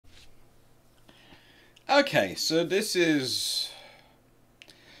Okay, so this is...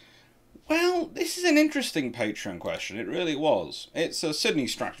 Well, this is an interesting Patreon question. It really was. It's a Sydney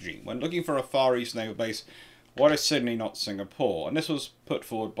strategy. When looking for a Far East naval base, why is Sydney not Singapore? And this was put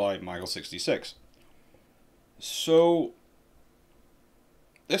forward by Michael66. So,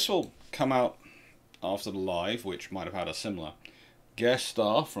 this will come out after the live, which might have had a similar guest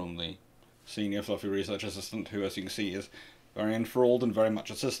star from the senior fluffy research assistant, who, as you can see, is very enthralled and very much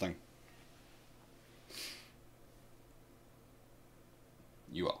assisting.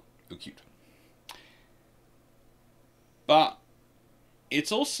 You are. You're cute. But it's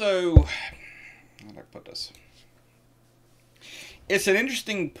also... how do I put this? It's an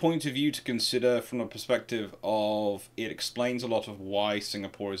interesting point of view to consider from a perspective of it explains a lot of why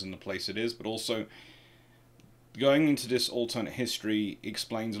Singapore is in the place it is, but also going into this alternate history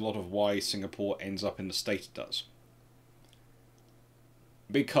explains a lot of why Singapore ends up in the state it does.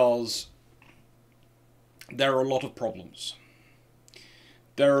 Because there are a lot of problems.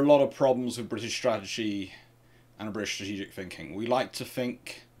 There are a lot of problems with British strategy and British strategic thinking. We often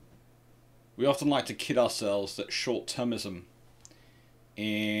like to kid ourselves that short-termism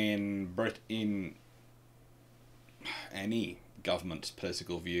in any government's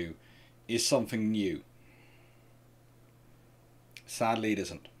political view is something new. Sadly, it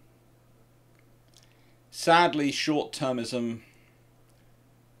isn't. Sadly, short-termism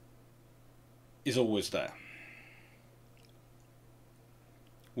is always there.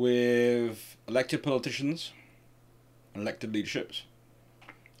 With elected politicians, elected leaderships,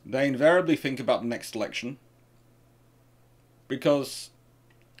 they invariably think about the next election because,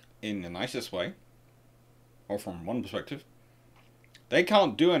 in the nicest way, or from one perspective, they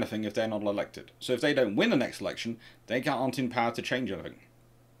can't do anything if they're not elected. So if they don't win the next election, they aren't in power to change anything.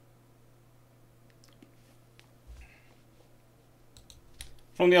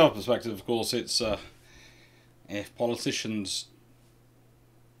 From the other perspective, of course, it's if politicians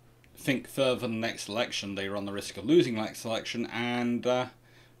think further than the next election, they run the risk of losing the next election and run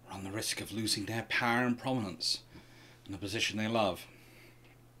the risk of losing their power and prominence and the position they love.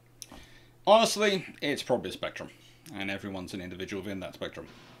 Honestly, it's probably a spectrum, and everyone's an individual within that spectrum.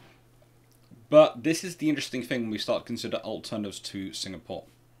 But this is the interesting thing when we start to consider alternatives to Singapore.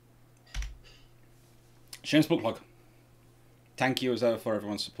 Shane's Book Club. Thank you as ever for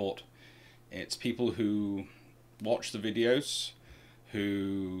everyone's support. It's people who watch the videos,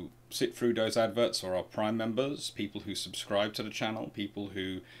 who sit through those adverts or are Prime members, people who subscribe to the channel, people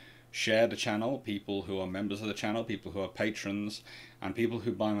who share the channel, people who are members of the channel, people who are patrons, and people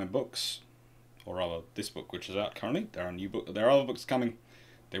who buy my books, or rather this book which is out currently. There are other books coming.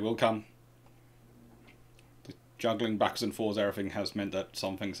 They will come. The juggling backs and forwards everything has meant that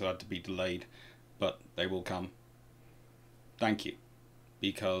some things have had to be delayed, but they will come. Thank you.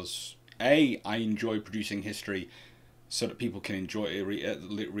 Because A, I enjoy producing history so that people can enjoy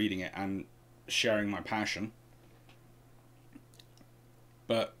reading it and sharing my passion.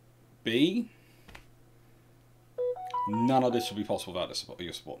 But B, none of this would be possible without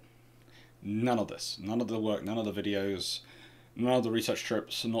your support. None of this. None of the work, none of the videos, none of the research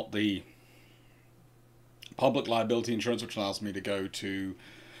trips, not the public liability insurance which allows me to go to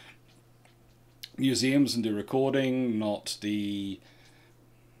museums and do recording, not the...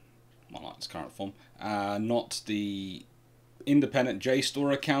 well, its current form, not the independent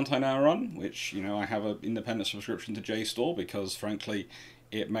JSTOR account I now run, which, you know, I have an independent subscription to JSTOR because, frankly,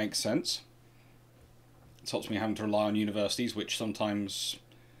 it makes sense. It stops me having to rely on universities, which sometimes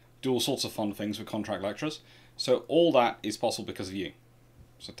do all sorts of fun things with contract lecturers. So all that is possible because of you.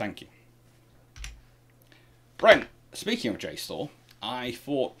 So thank you. Right, speaking of JSTOR, I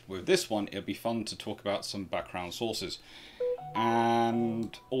thought with this one it would be fun to talk about some background sources.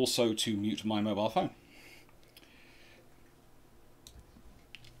 And also to mute my mobile phone.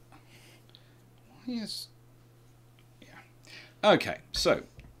 Yes. Yeah. Okay, so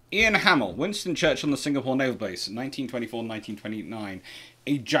Ian Hamill, Winston Churchill on the Singapore Naval Base, 1924-1929.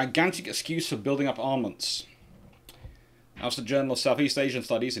 A gigantic excuse for building up armaments. That was the Journal of Southeast Asian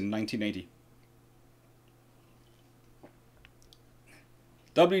Studies in 1980.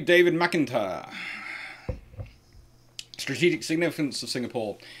 W. David McIntyre. Strategic Significance of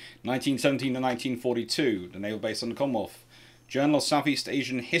Singapore, 1917 to 1942, the naval base on the Commonwealth. Journal of Southeast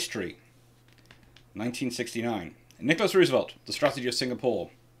Asian History, 1969. Nicholas Roosevelt, The Strategy of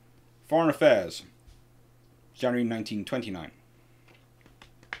Singapore. Foreign Affairs, January 1929.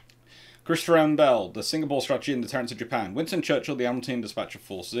 Christopher M. Bell, The Singapore Strategy and Deterrence of Japan. Winston Churchill, The Admiralty and Dispatch of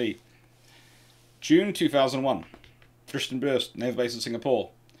Force Z. June 2001. Tristan Burst, Naval Base of Singapore.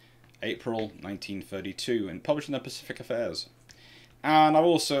 April 1932, and published in the Pacific Affairs. And I've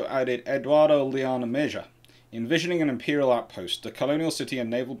also added Eduardo Leon Meja, Envisioning an imperial outpost, the colonial city and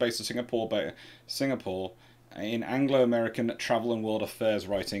naval base of Singapore in Anglo-American Travel and World Affairs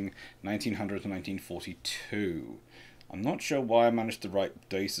writing 1900 to 1942. I'm not sure why I managed to write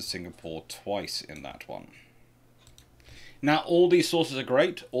Days of Singapore twice in that one. Now, all these sources are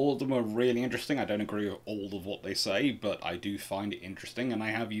great. All of them are really interesting. I don't agree with all of what they say, but I do find it interesting, and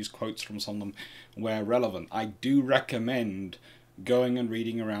I have used quotes from some of them where relevant. I do recommend going and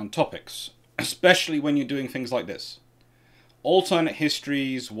reading around topics, especially when you're doing things like this. Alternate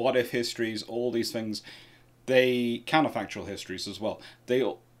histories, what-if histories, all these things, they counterfactual histories as well. They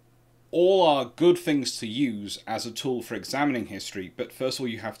all are good things to use as a tool for examining history, but first of all,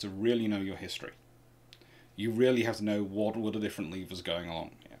 you have to really know your history. You really have to know what were the different levers going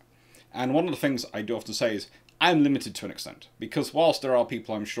along. Yeah. And one of the things I do have to say is I'm limited to an extent, because whilst there are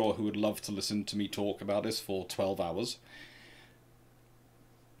people I'm sure who would love to listen to me talk about this for 12 hours,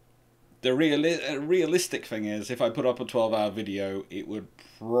 the realistic thing is if I put up a 12-hour video, it would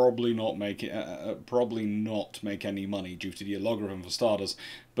probably not make any money due to the algorithm for starters,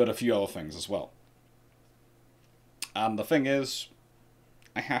 but a few other things as well. And the thing is,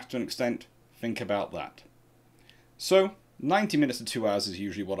 I have to an extent think about that. So, 90 minutes to 2 hours is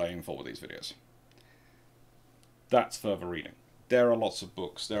usually what I aim for with these videos. That's further reading. There are lots of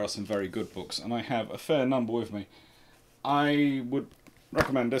books. There are some very good books, and I have a fair number with me. I would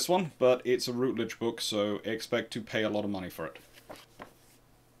recommend this one, but it's a Routledge book, so expect to pay a lot of money for it.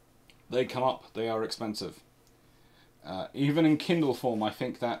 They come up. They are expensive. Even in Kindle form, I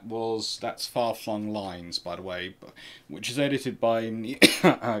think that's Far-Flung Lines, by the way, which is edited by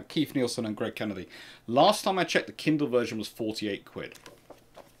Keith Nielsen and Greg Kennedy. Last time I checked, the Kindle version was 48 quid.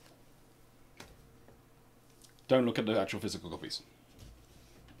 Don't look at the actual physical copies.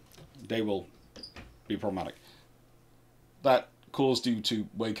 They will be problematic. That caused you to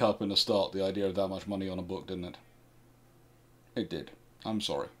wake up in the start, the idea of that much money on a book, didn't it? It did. I'm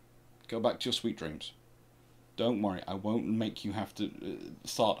sorry. Go back to your sweet dreams. Don't worry, I won't make you have to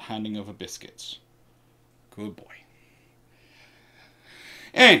start handing over biscuits. Good boy.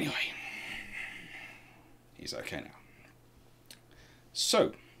 Anyway. He's okay now.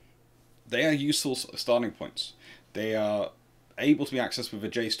 So, they are useful starting points. They are able to be accessed with a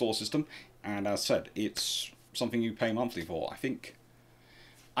JSTOR system, and as said, it's something you pay monthly for. I think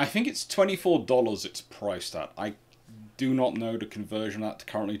it's $24 it's priced at. I do not know the conversion of that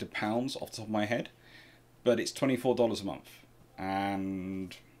currently to pounds off the top of my head. But it's $24 a month,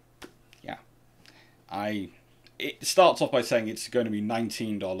 and yeah, it starts off by saying it's going to be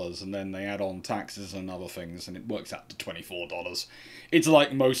 $19, and then they add on taxes and other things, and it works out to $24. It's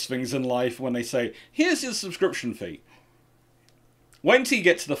like most things in life when they say, here's your subscription fee. When you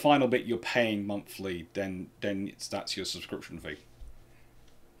get to the final bit you're paying monthly, then that's your subscription fee.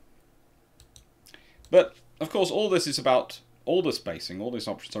 But, of course, all this basing, all these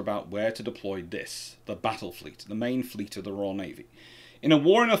options are about where to deploy this, the battle fleet, the main fleet of the Royal Navy. In a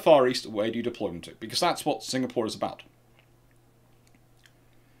war in the Far East, where do you deploy them to? Because that's what Singapore is about.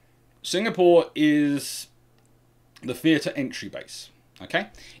 Singapore is the theatre entry base, okay?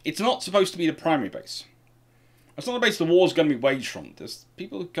 It's not supposed to be the primary base. It's not the base the war's going to be waged from. There's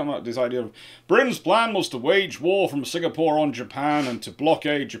people who come up with this idea of Britain's plan was to wage war from Singapore on Japan and to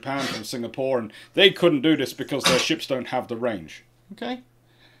blockade Japan from Singapore, and they couldn't do this because their ships don't have the range. Okay?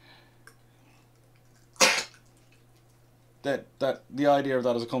 The idea of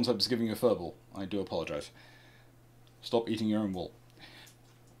that as a concept is giving you a furball. I do apologise. Stop eating your own wool.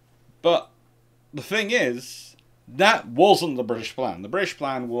 But the thing is, that wasn't the British plan. The British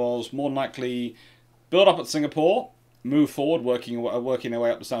plan was more than likely build up at Singapore, move forward, working their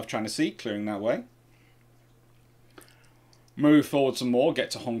way up the South China Sea, clearing that way. Move forward some more,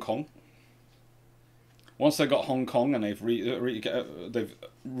 get to Hong Kong. Once they've got Hong Kong and they've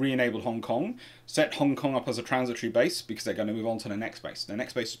re-enabled Hong Kong, set Hong Kong up as a transitory base because they're going to move on to the next base. The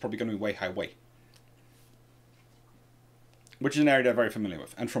next base is probably going to be Weihai Wei, which is an area they're very familiar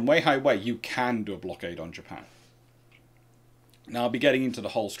with. And from Weihai Wei, you can do a blockade on Japan. Now, I'll be getting into the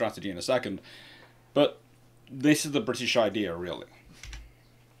whole strategy in a second, but this is the British idea, really.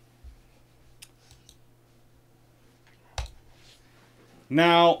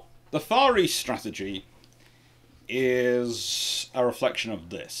 Now, the Far East strategy is a reflection of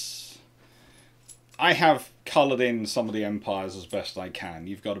this. I have coloured in some of the empires as best I can.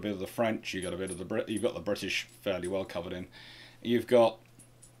 You've got a bit of the French, you've got a bit of you've got the British fairly well covered in. You've got,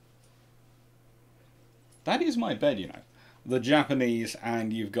 that is my bed, you know, the Japanese,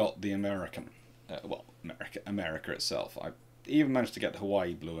 and you've got the American. Well, America itself. I even managed to get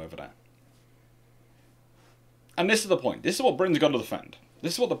Hawaii blue over there. And this is the point. This is what Britain's got to defend.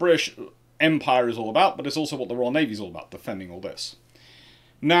 This is what the British Empire is all about, but it's also what the Royal Navy is all about, defending all this.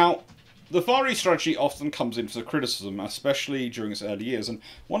 Now, the Far East strategy often comes into criticism, especially during its early years, and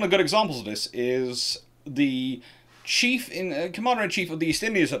one of the good examples of this is the Commander-in-Chief of the East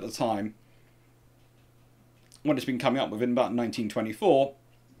Indies at the time, when it's been coming up within about 1924,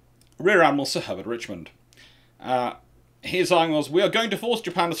 Rear Admiral Sir Herbert Richmond. His line was, "We are going to force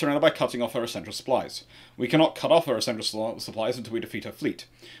Japan to surrender by cutting off her essential supplies. We cannot cut off her essential supplies until we defeat her fleet.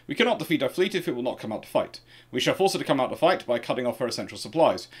 We cannot defeat her fleet if it will not come out to fight. We shall force it to come out to fight by cutting off her essential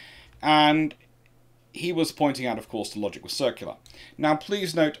supplies." And he was pointing out, of course, the logic was circular. Now,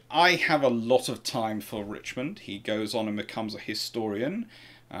 please note, I have a lot of time for Richmond. He goes on and becomes a historian.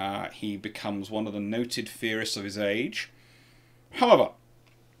 He becomes one of the noted theorists of his age. However,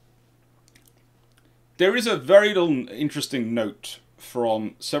 there is a very little interesting note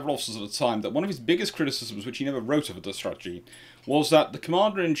from several officers at the time that one of his biggest criticisms, which he never wrote of the strategy, was that the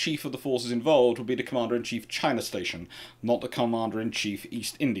Commander-in-Chief of the forces involved would be the Commander-in-Chief China Station, not the Commander-in-Chief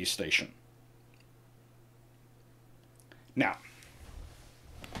East Indies Station. Now,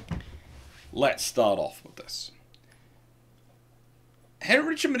 let's start off with this. Henry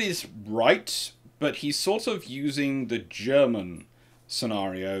Richmond is right, but he's sort of using the German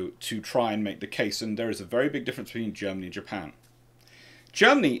scenario to try and make the case, and there is a very big difference between Germany and Japan.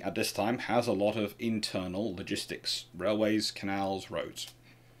 Germany, at this time, has a lot of internal logistics, railways, canals, roads.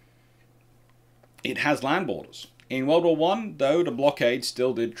 It has land borders. In World War I, though, the blockade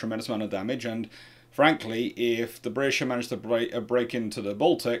still did a tremendous amount of damage, and frankly, if the British had managed to break into the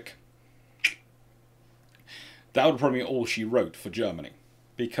Baltic, that would probably be all she wrote for Germany.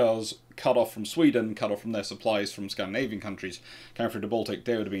 Because cut off from Sweden, cut off from their supplies from Scandinavian countries, coming through the Baltic,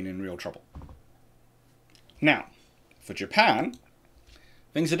 they would have been in real trouble. Now, for Japan,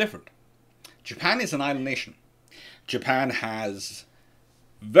 things are different. Japan is an island nation. Japan has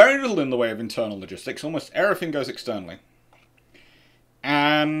very little in the way of internal logistics. Almost everything goes externally.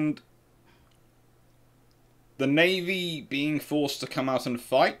 And the Navy being forced to come out and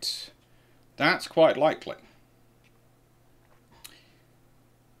fight, that's quite likely.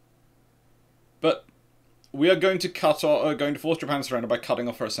 But we are going to force Japan to surrender by cutting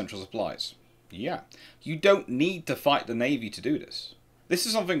off her essential supplies. Yeah, you don't need to fight the Navy to do this. This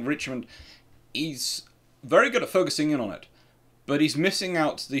is something Richmond is very good at focusing in on it, but he's missing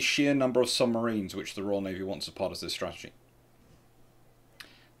out the sheer number of submarines which the Royal Navy wants as part of this strategy.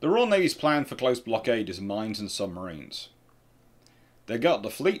 The Royal Navy's plan for close blockade is mines and submarines. They got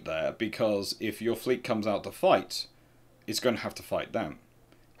the fleet there because if your fleet comes out to fight, it's going to have to fight them.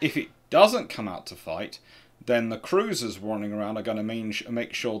 If it doesn't come out to fight, then the cruisers running around are going to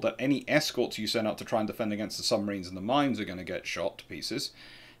make sure that any escorts you send out to try and defend against the submarines and the mines are going to get shot to pieces,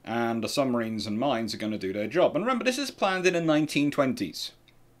 and the submarines and mines are going to do their job. And remember, this is planned in the 1920s.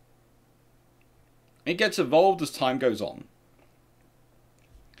 It gets evolved as time goes on.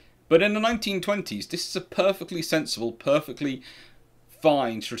 But in the 1920s, this is a perfectly sensible, perfectly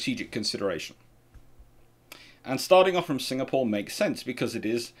fine strategic consideration. And starting off from Singapore makes sense because it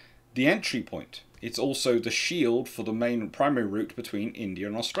is the entry point. It's also the shield for the main primary route between India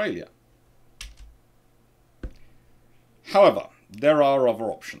and Australia. However, there are other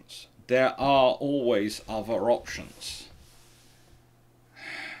options. There are always other options.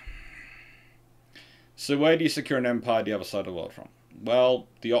 So where do you secure an empire the other side of the world from? Well,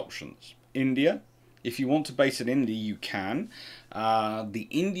 the options. India. If you want to base it in India, you can.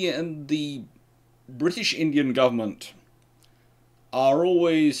 The British Indian government are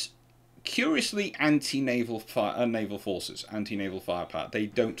always curiously anti-naval naval forces, anti-naval firepower. They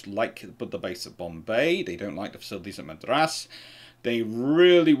don't like the base at Bombay. They don't like the facilities at Madras. They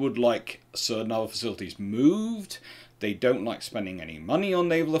really would like certain other facilities moved. They don't like spending any money on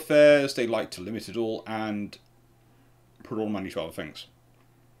naval affairs. They like to limit it all and put all money to other things.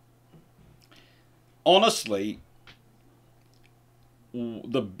 Honestly,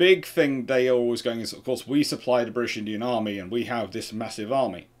 the big thing they are always going is, of course, we supply the British Indian Army and we have this massive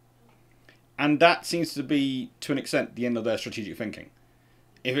army. And that seems to be, to an extent, the end of their strategic thinking.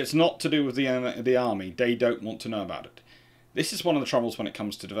 If it's not to do with the army, they don't want to know about it. This is one of the troubles when it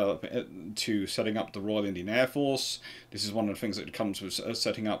comes to setting up the Royal Indian Air Force. This is one of the things that comes with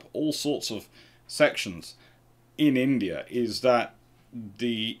setting up all sorts of sections in India, is that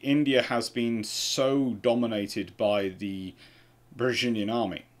India has been so dominated by the British Indian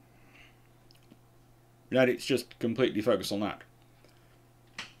Army that it's just completely focused on that.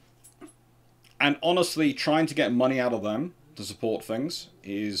 And honestly, trying to get money out of them to support things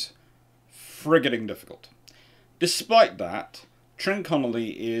is frigging difficult. Despite that,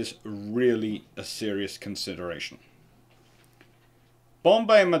 Trincomalee is really a serious consideration.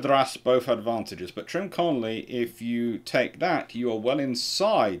 Bombay and Madras both had advantages, but Trincomalee, if you take that, you are well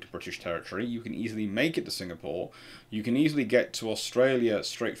inside British territory. You can easily make it to Singapore. You can easily get to Australia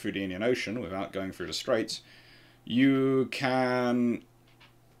straight through the Indian Ocean without going through the Straits. You can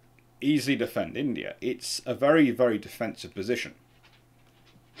easily defend India. It's a very, very defensive position.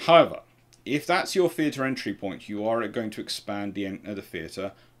 However, if that's your theatre entry point, you are going to expand the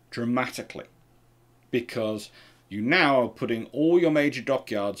theatre dramatically. Because you now are putting all your major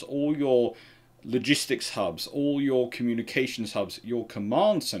dockyards, all your logistics hubs, all your communications hubs, your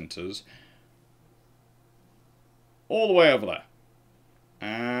command centres, all the way over there.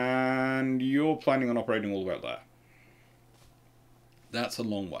 And you're planning on operating all the way up there. That's a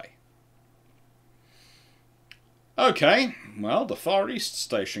long way. Okay, well, the Far East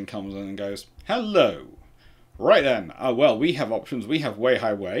station comes in and goes, hello. Right then, oh well, we have options. We have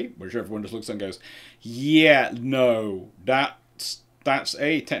Weihai, which everyone just looks at and goes, yeah, no, that's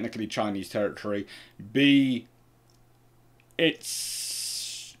A, technically Chinese territory, B,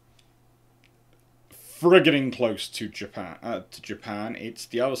 it's frigging close to Japan. It's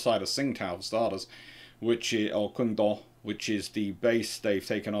the other side of Tsingtao for starters, which is, or Kungdo, which is the base they've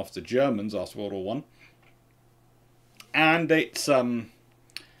taken off the Germans after World War One. And it's,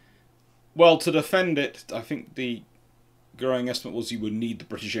 well, to defend it, I think the growing estimate was you would need the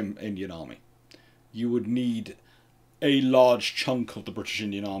British Indian Army. You would need a large chunk of the British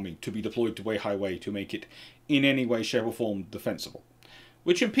Indian Army to be deployed to Weihai to make it in any way, shape or form defensible.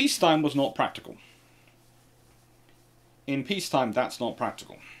 Which in peacetime was not practical. In peacetime, that's not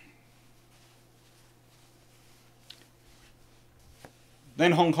practical.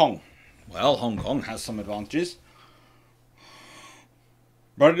 Then Hong Kong. Well, Hong Kong has some advantages.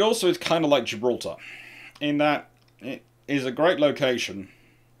 But it also is kind of like Gibraltar, in that it is a great location,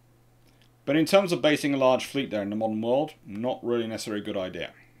 but in terms of basing a large fleet there in the modern world, not really necessarily a good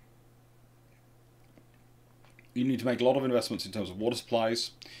idea. You need to make a lot of investments in terms of water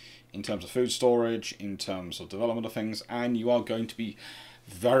supplies, in terms of food storage, in terms of development of things, and you are going to be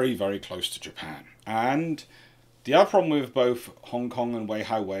very, very close to Japan. And the other problem with both Hong Kong and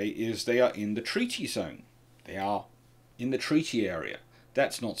Weihai is they are in the treaty zone. They are in the treaty area.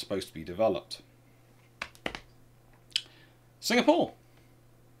 That's not supposed to be developed. Singapore.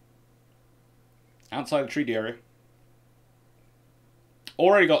 Outside the treaty area.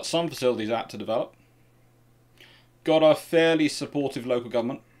 Already got some facilities out to develop. Got a fairly supportive local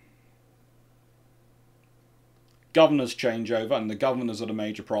government. Governors change over, and the governors are the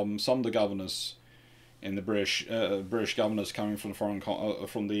major problem. Some of the governors in the British governors coming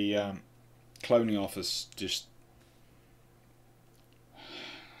from the colonial office just,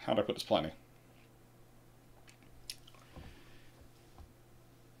 how do I put this politely?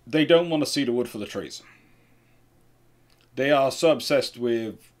 They don't want to see the wood for the trees. They are so obsessed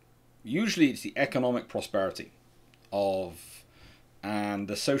with, usually it's the economic prosperity of, and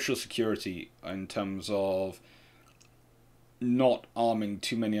the social security in terms of not arming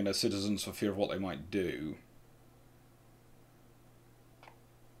too many of their citizens for fear of what they might do,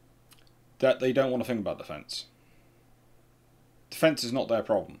 that they don't want to think about defence. Defence is not their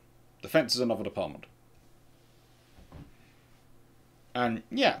problem. Defence is another department. And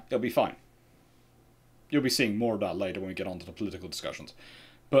yeah, they'll be fine. You'll be seeing more of that later when we get on to the political discussions.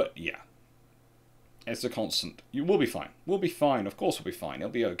 But yeah, it's a constant. You will be fine. We'll be fine. Of course we'll be fine. It'll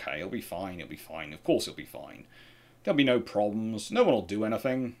be okay. It'll be fine. It'll be fine. Of course it'll be fine. There'll be no problems. No one will do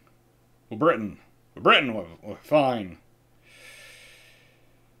anything. We're Britain. We're Britain. We're fine.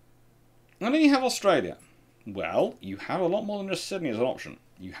 And then you have Australia. Well, you have a lot more than just Sydney as an option.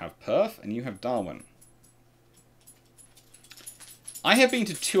 You have Perth and you have Darwin. I have been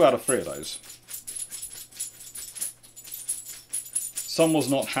to 2 out of 3 of those. Some was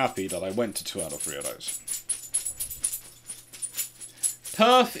not happy that I went to 2 out of 3 of those.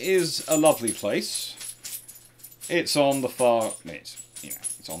 Perth is a lovely place. It's on the far...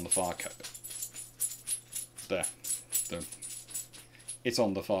 It's on the far coast. There. It's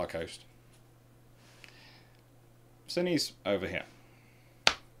on the far coast. Sydney's over here.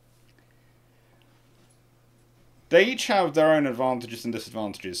 They each have their own advantages and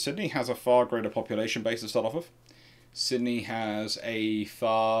disadvantages. Sydney has a far greater population base to start off with. Sydney has a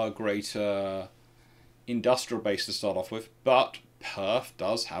far greater industrial base to start off with, but Perth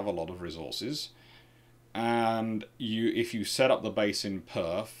does have a lot of resources. And if you set up the base in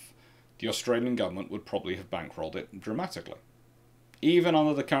Perth, the Australian government would probably have bankrolled it dramatically. Even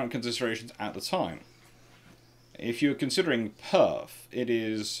under the current considerations at the time. If you're considering Perth, it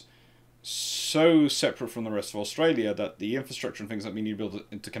is so separate from the rest of Australia that the infrastructure and things that we need to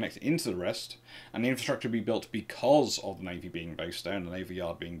build to connect it into the rest, and the infrastructure to be built because of the Navy being based there and the Navy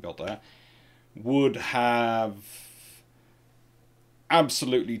Yard being built there, would have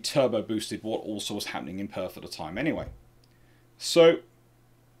absolutely turbo boosted what also was happening in Perth at the time anyway. So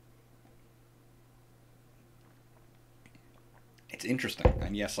it's interesting,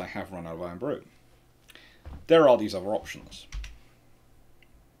 and yes, I have run out of Iron Brew. There are these other options.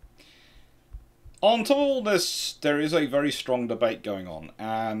 On top of all this, there is a very strong debate going on,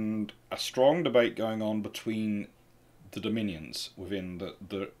 and a strong debate going on between the dominions within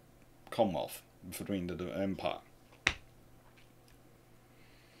the Commonwealth, between the Empire.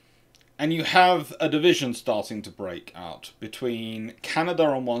 And you have a division starting to break out between Canada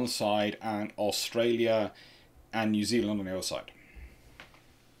on one side and Australia and New Zealand on the other side.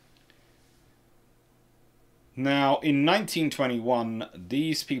 Now, in 1921,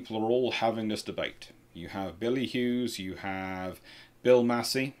 these people are all having this debate. You have Billy Hughes, you have Bill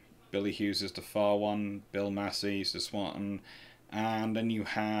Massey. Billy Hughes is the far one, Bill Massey is this one, and then you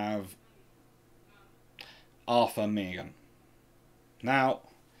have Arthur Meighen. Now,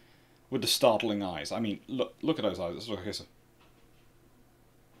 with the startling eyes. I mean, look at those eyes. Let's look at this.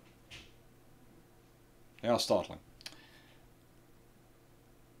 They are startling.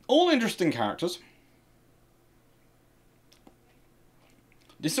 All interesting characters.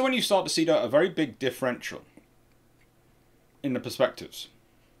 This is when you start to see a very big differential in the perspectives.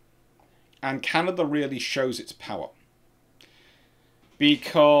 And Canada really shows its power.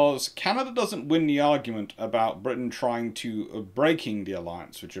 Because Canada doesn't win the argument about Britain trying to breaking the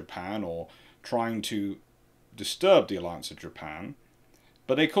alliance with Japan or trying to disturb the alliance with Japan,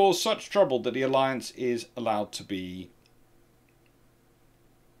 but they cause such trouble that the alliance is allowed to be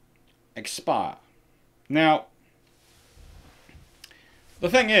expire. Now, the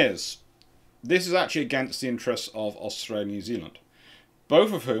thing is, this is actually against the interests of Australia and New Zealand,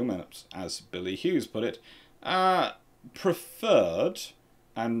 both of whom, as Billy Hughes put it, preferred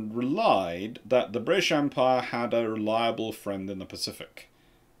and relied that the British Empire had a reliable friend in the Pacific.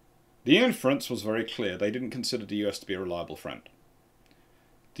 The inference was very clear. They didn't consider the US to be a reliable friend.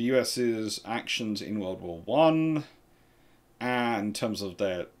 The US's actions in World War I, and in terms of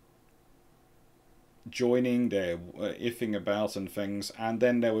their joining, their iffing about and things, and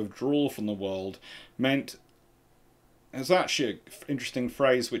then their withdrawal from the world, meant, there's actually an interesting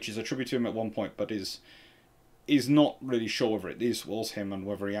phrase which is attributed to him at one point, but is not really sure whether it was him and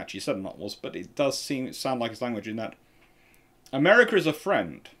whether he actually said it or not was, but it does sound like his language in that America is a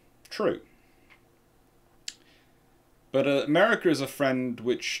friend, true. But America is a friend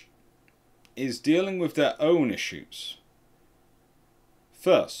which is dealing with their own issues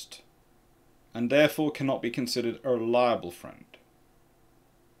first, and therefore cannot be considered a reliable friend.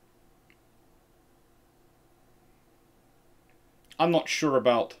 I'm not sure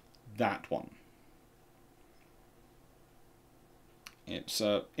about that one. It's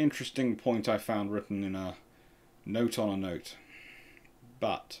an interesting point I found written in a note on a note.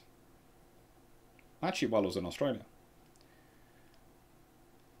 But, actually while I was in Australia.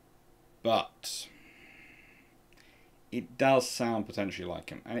 But, it does sound potentially like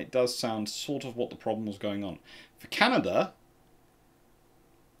him. And it does sound sort of what the problem was going on. For Canada,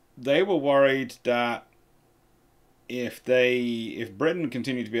 they were worried that if Britain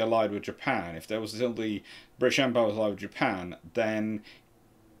continued to be allied with Japan, if there was still the British Empire was allied with Japan, then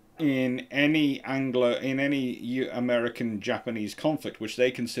in any American-Japanese conflict, which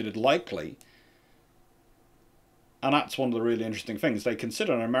they considered likely, and that's one of the really interesting things, they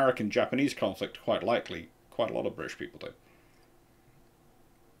consider an American-Japanese conflict quite likely. Quite a lot of British people do.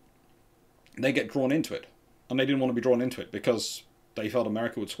 They get drawn into it, and they didn't want to be drawn into it because they felt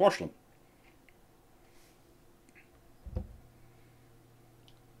America would squash them.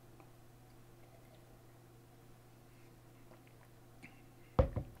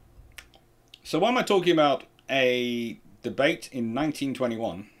 So why am I talking about a debate in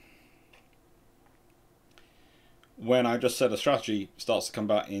 1921 when I just said a strategy starts to come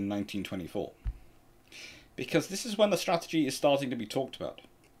about in 1924? Because this is when the strategy is starting to be talked about.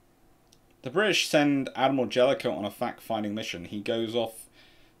 The British send Admiral Jellicoe on a fact-finding mission. He goes off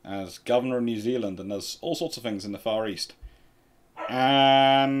as governor of New Zealand and does all sorts of things in the Far East.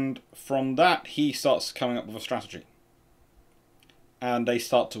 And from that, he starts coming up with a strategy. And they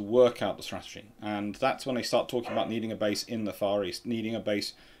start to work out the strategy. And that's when they start talking about needing a base in the Far East, needing a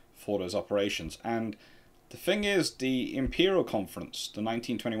base for those operations. And the thing is, the Imperial Conference, the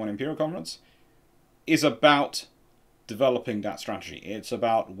 1921 Imperial Conference, is about developing that strategy. It's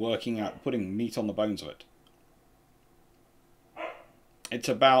about working out, putting meat on the bones of it. It's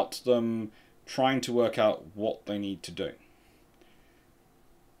about them trying to work out what they need to do.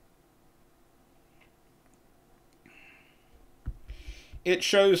 It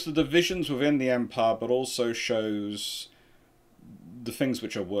shows the divisions within the empire, but also shows the things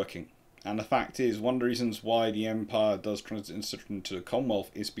which are working. And the fact is, one of the reasons why the empire does transition into the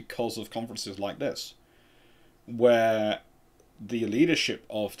Commonwealth is because of conferences like this, where the leadership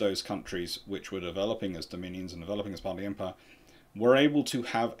of those countries, which were developing as dominions and developing as part of the empire, were able to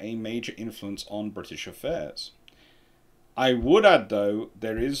have a major influence on British affairs. I would add, though,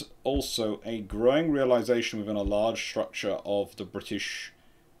 there is also a growing realization within a large structure of the British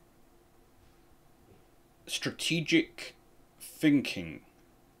strategic thinking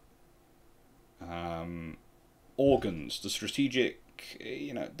organs, the strategic,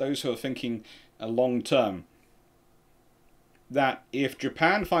 those who are thinking long term, that if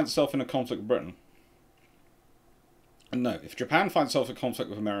Japan finds itself in a conflict with Britain, if Japan finds itself in conflict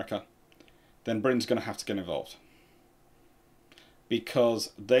with America, then Britain's going to have to get involved.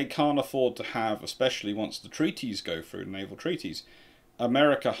 Because they can't afford to have, especially once the treaties go through, the naval treaties,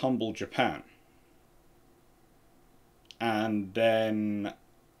 America humble Japan. And then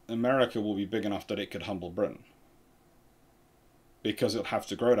America will be big enough that it could humble Britain. Because it'll have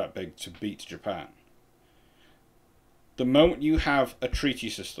to grow that big to beat Japan. The moment you have a treaty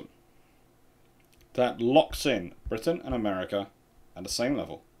system that locks in Britain and America at the same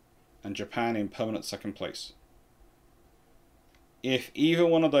level, and Japan in permanent second place, if either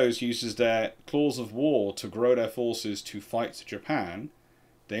one of those uses their clause of war to grow their forces to fight Japan,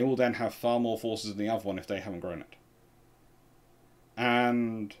 they will then have far more forces than the other one if they haven't grown it.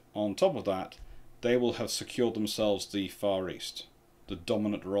 And on top of that, they will have secured themselves the Far East, the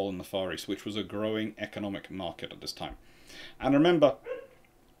dominant role in the Far East, which was a growing economic market at this time. And remember,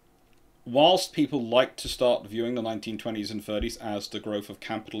 whilst people like to start viewing the 1920s and 30s as the growth of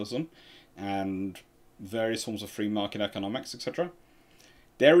capitalism and various forms of free market economics, etc.,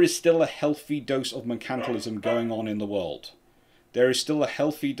 there is still a healthy dose of mercantilism going on in the world. There is still a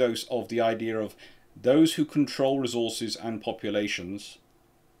healthy dose of the idea of those who control resources and populations,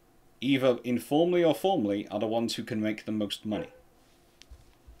 either informally or formally, are the ones who can make the most money.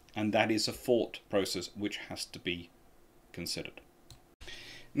 And that is a thought process which has to be considered.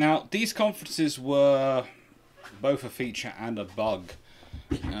 Now, these conferences were both a feature and a bug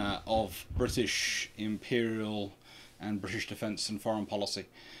of British imperial and British defence and foreign policy,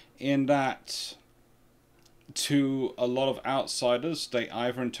 in that to a lot of outsiders they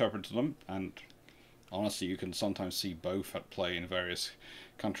either interpreted them, and honestly you can sometimes see both at play in various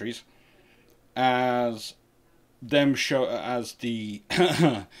countries, as them as the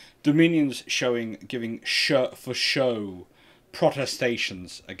dominions giving for show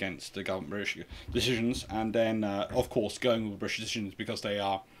protestations against the government British decisions, and then of course going with British decisions because they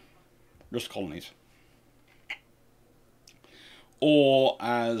are just colonies, or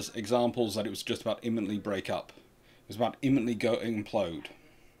as examples that it was just about imminently break up, it was about imminently implode.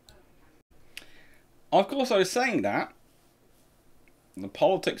 Of course, I was saying that the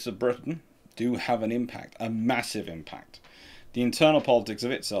politics of Britain do have an impact, a massive impact. The internal politics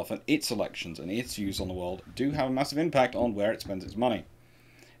of itself and its elections and its views on the world do have a massive impact on where it spends its money.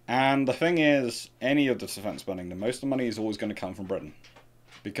 And the thing is, any of the defence spending, the most of the money is always going to come from Britain,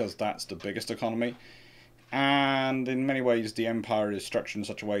 because that's the biggest economy, and in many ways the empire is structured in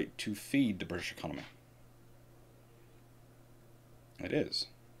such a way to feed the British economy. It is.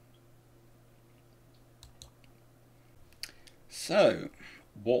 So,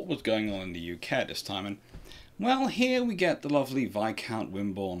 what was going on in the UK at this time? And well, here we get the lovely Viscount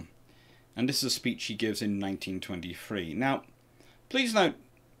Wimborne, and this is a speech he gives in 1923. Now, please note,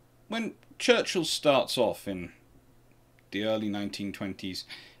 when Churchill starts off in the early 1920s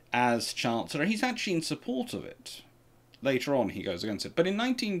as Chancellor, he's actually in support of it. Later on, he goes against it. But in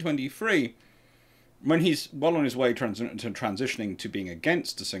 1923, when he's well on his way to transitioning to being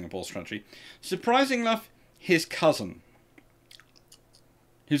against the Singapore strategy, surprisingly enough, his cousin,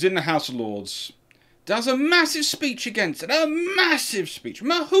 who's in the House of Lords, does a massive speech against it. A massive speech.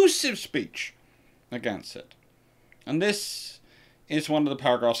 Massive speech against it. And this is one of the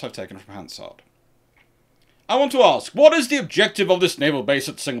paragraphs I've taken from Hansard. I want to ask, what is the objective of this naval base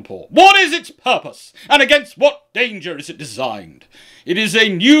at Singapore? What is its purpose? And against what danger is it designed? It is a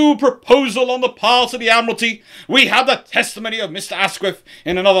new proposal on the part of the Admiralty. We have the testimony of Mr. Asquith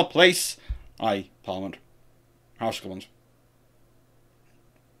in another place, i.e. Parliament, House of Commons,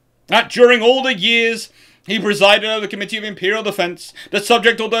 that during all the years he presided over the Committee of Imperial Defence, the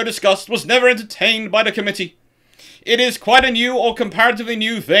subject, although discussed, was never entertained by the committee. It is quite a new or comparatively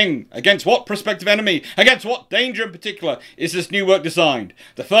new thing. Against what prospective enemy, against what danger in particular, is this new work designed?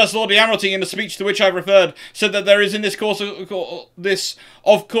 The First Lord of the Admiralty, in the speech to which I have referred, said that there is in this course,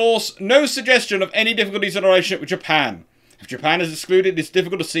 of course, no suggestion of any difficulties in our relationship with Japan. If Japan is excluded, it is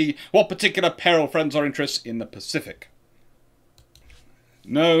difficult to see what particular peril threatens our interests in the Pacific.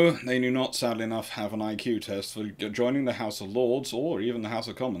 No, they do not, sadly enough, have an IQ test for joining the House of Lords or even the House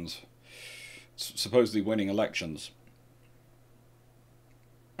of Commons. Supposedly winning elections.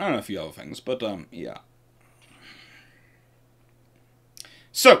 I don't know a few other things, but yeah.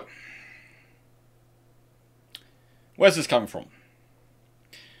 So, where's this coming from?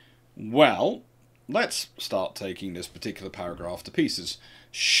 Well, let's start taking this particular paragraph to pieces.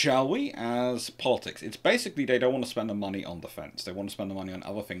 Shall we, as politics? It's basically they don't want to spend the money on defence. They want to spend the money on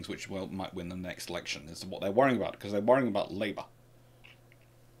other things which might win the next election. This is what they're worrying about, because they're worrying about Labour.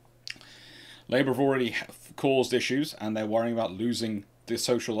 Labour have already caused issues, and they're worrying about losing the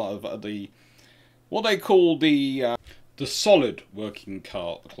social, what they call the solid working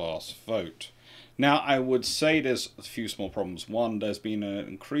class vote. Now, I would say there's a few small problems. One, there's been an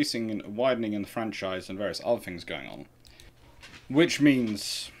increasing and widening in the franchise and various other things going on, which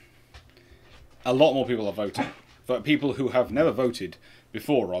means a lot more people are voting. But people who have never voted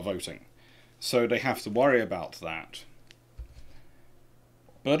before are voting, so they have to worry about that.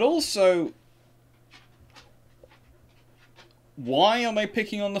 But also, why are they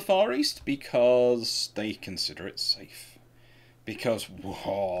picking on the Far East? Because they consider it safe. Because,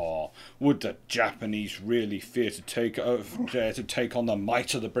 whoa, would the Japanese really fear to take on the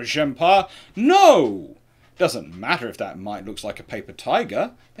might of the British Empire? No! Doesn't matter if that might looks like a paper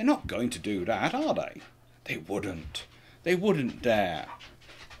tiger. They're not going to do that, are they? They wouldn't. They wouldn't dare.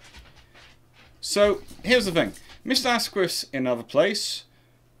 So, here's the thing. Mr. Asquith's in another place.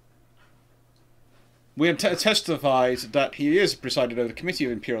 We have testified that he is presided over the Committee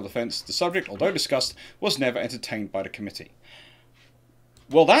of Imperial Defence. The subject, although discussed, was never entertained by the committee.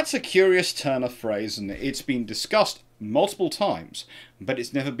 Well, that's a curious turn of phrase, and it's been discussed multiple times, but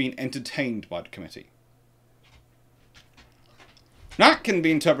it's never been entertained by the committee. That can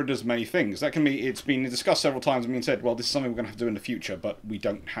be interpreted as many things. That can be, it's been discussed several times and been said, well, this is something we're going to have to do in the future, but we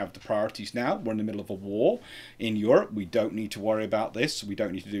don't have the priorities now. We're in the middle of a war in Europe. We don't need to worry about this. We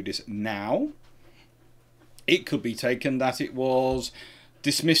don't need to do this now. It could be taken that it was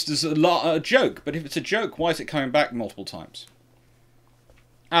dismissed as a joke, but if it's a joke, why is it coming back multiple times?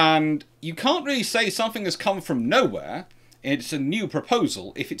 And you can't really say something has come from nowhere, it's a new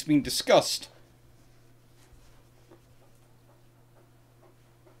proposal, if it's been discussed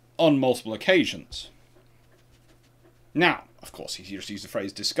on multiple occasions. Now, of course, he just used the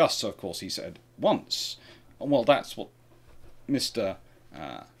phrase discussed, so of course he said once. Well, that's what Mr.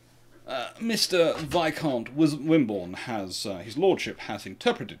 Viscount Wimborne has, his lordship has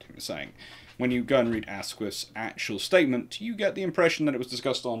interpreted him as saying. When you go and read Asquith's actual statement, you get the impression that it was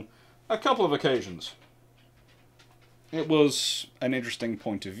discussed on a couple of occasions. It was an interesting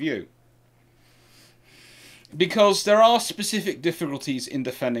point of view. Because there are specific difficulties in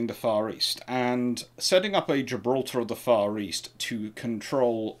defending the Far East, and setting up a Gibraltar of the Far East to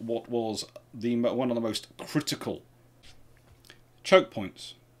control what was one of the most critical choke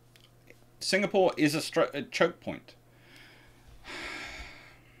points. Singapore is a choke point.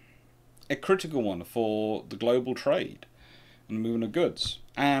 A critical one for the global trade and the movement of goods,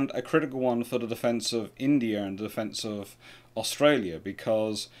 and a critical one for the defence of India and the defence of Australia,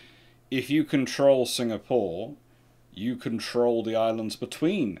 because if you control Singapore, you control the islands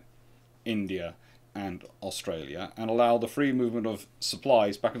between India and Australia and allow the free movement of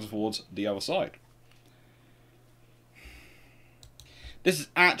supplies back and towards the other side. This is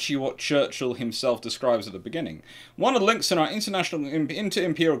actually what Churchill himself describes at the beginning. One of the links in our international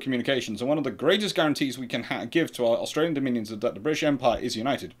inter-imperial communications, and one of the greatest guarantees we can give to our Australian dominions, is that the British Empire is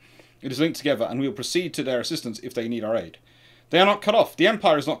united. It is linked together, and we will proceed to their assistance if they need our aid. They are not cut off. The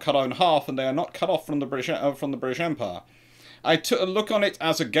Empire is not cut in half, and they are not cut off from the British Empire. I took a look on it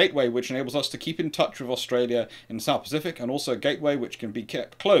as a gateway which enables us to keep in touch with Australia in the South Pacific, and also a gateway which can be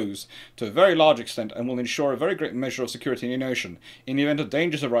kept closed to a very large extent and will ensure a very great measure of security in the ocean in the event of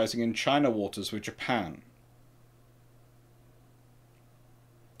dangers arising in China waters with Japan.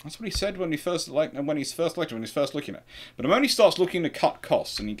 That's what he said when he's first elected, when he's first looking at it. But the moment he starts looking to cut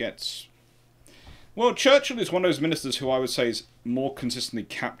costs and he gets... Well, Churchill is one of those ministers who I would say is more consistently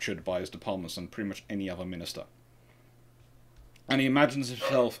captured by his departments than pretty much any other minister. And he imagines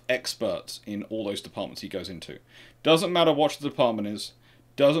himself expert in all those departments he goes into. Doesn't matter what the department is,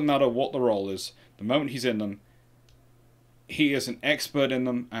 doesn't matter what the role is, the moment he's in them, he is an expert in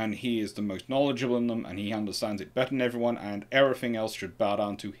them, and he is the most knowledgeable in them, and he understands it better than everyone, and everything else should bow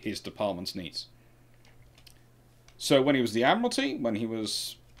down to his department's needs. So when he was the Admiralty, when he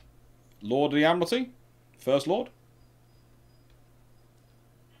was Lord of the Admiralty, First Lord?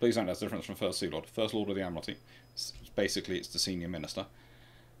 Please don't know, that's the difference from First Sea Lord. First Lord of the Admiralty. Basically, it's the senior minister.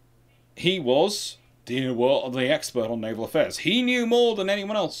 He was the expert on naval affairs. He knew more than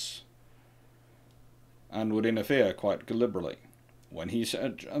anyone else, and would interfere quite liberally. When he's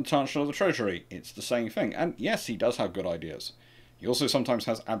Chancellor of the Treasury, it's the same thing. And yes, he does have good ideas. He also sometimes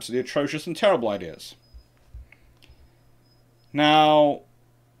has absolutely atrocious and terrible ideas. Now,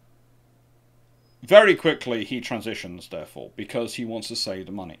 very quickly he transitions, therefore, because he wants to save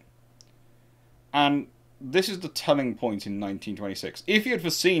the money. And this is the telling point in 1926. If he had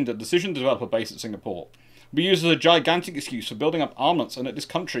foreseen the decision to develop a base at Singapore would be used as a gigantic excuse for building up armaments, and that this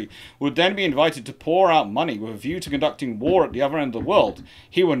country would then be invited to pour out money with a view to conducting war at the other end of the world,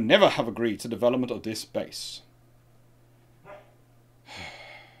 he would never have agreed to the development of this base.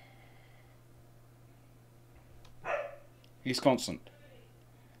 He's constant.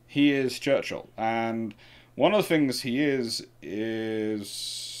 He is Churchill, and one of the things he is,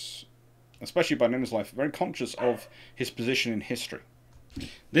 especially by the end of his life, very conscious of his position in history.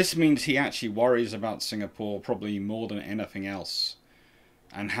 This means he actually worries about Singapore probably more than anything else,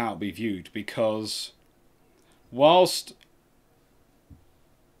 and how it'll be viewed, because whilst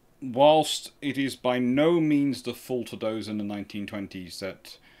it is by no means the fault of those in the 1920s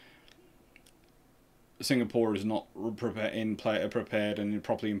that Singapore is not prepared and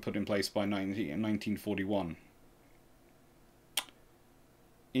properly put in place by 1941.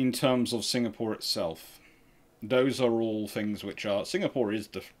 In terms of Singapore itself, those are all things which are... Singapore is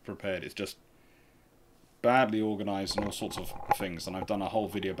prepared, it's just badly organised and all sorts of things, and I've done a whole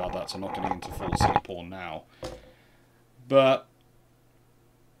video about that, so I'm not getting into full Singapore now. But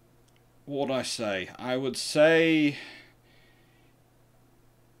what would I say? I would say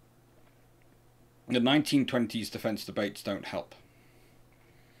the 1920s defence debates don't help.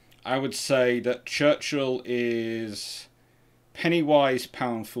 I would say that Churchill is penny wise,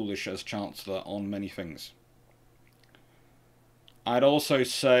 pound foolish as Chancellor on many things. I'd also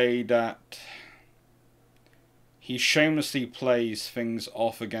say that he shamelessly plays things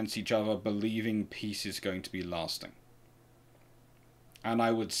off against each other, believing peace is going to be lasting. And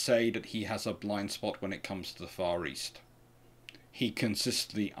I would say that he has a blind spot when it comes to the Far East. He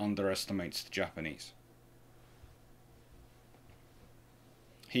consistently underestimates the Japanese.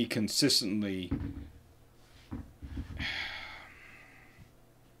 He consistently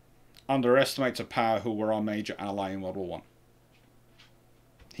underestimates a power who were our major ally in World War I.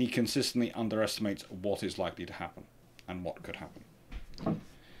 He consistently underestimates what is likely to happen and what could happen.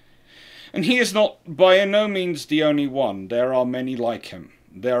 And he is not by no means the only one. There are many like him.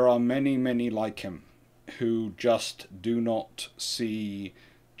 There are many, many like him who just do not see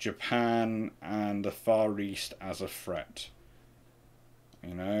Japan and the Far East as a threat.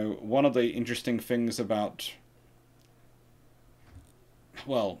 You know, one of the interesting things about,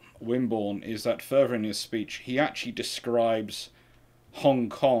 well, Wimborne is that further in his speech, he actually describes Hong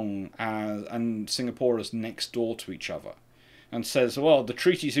Kong and Singapore as next door to each other. And says, well, the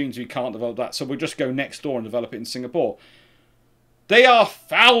treaty means we can't develop that, so we'll just go next door and develop it in Singapore. They are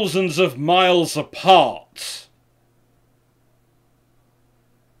thousands of miles apart.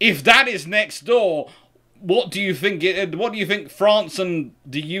 If that is next door, what do you think? What do you think France and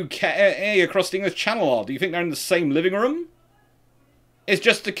the UK across the English Channel are? Do you think they're in the same living room? It's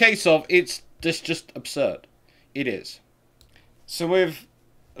just a case of it's just absurd. It is. So with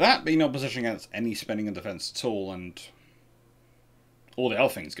that being opposition against any spending in defence at all, and all the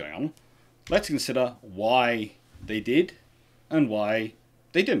other things going on, let's consider why they did and why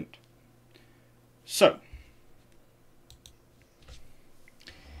they didn't. So,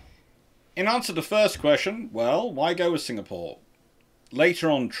 in answer to the first question, well, why go with Singapore? Later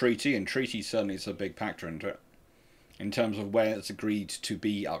on treaty, and treaty certainly is a big factor into it, in terms of where it's agreed to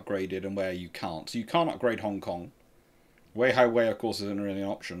be upgraded and where you can't. So you can't upgrade Hong Kong. Wei, of course, isn't really an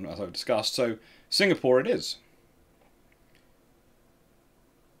option, as I've discussed, so Singapore it is.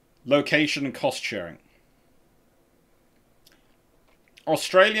 Location and cost sharing.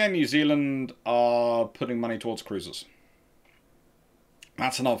 Australia and New Zealand are putting money towards cruisers.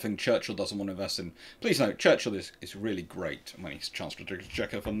 That's another thing Churchill doesn't want to invest in. Please note, Churchill is really great when he's Chancellor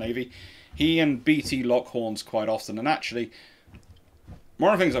Exchequer for the Navy. He and BT lock horns quite often, and actually,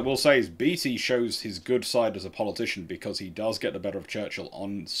 one of the things I will say is BT shows his good side as a politician because he does get the better of Churchill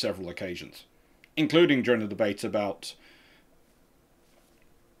on several occasions, including during the debate about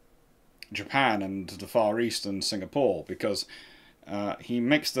Japan and the Far East and Singapore, because he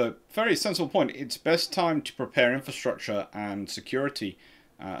makes the very sensible point. It's best time to prepare infrastructure and security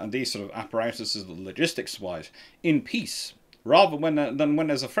and these sort of apparatuses, logistics-wise, in peace, rather than when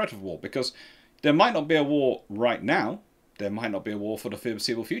there's a threat of war, because there might not be a war right now. There might not be a war for the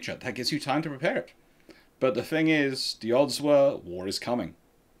foreseeable future. That gives you time to prepare it. But the thing is, the odds were war is coming.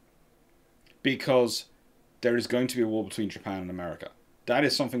 Because there is going to be a war between Japan and America. That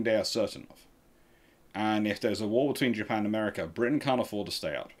is something they are certain of. And if there's a war between Japan and America, Britain can't afford to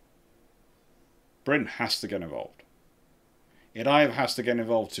stay out. Britain has to get involved. It either has to get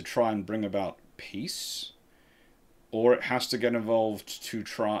involved to try and bring about peace, or it has to get involved to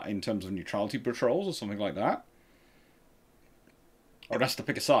try in terms of neutrality patrols or something like that. Or it has to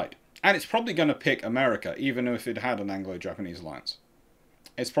pick a side. And it's probably going to pick America, even if it had an Anglo-Japanese alliance.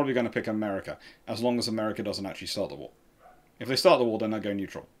 It's probably going to pick America, as long as America doesn't actually start the war. If they start the war, then they'll go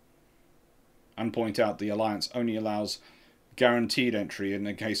neutral. And point out the alliance only allows guaranteed entry in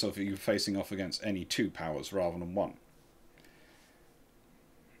the case of you facing off against any two powers rather than one.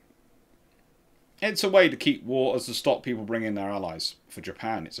 It's a way to keep war as to stop people bringing their allies. For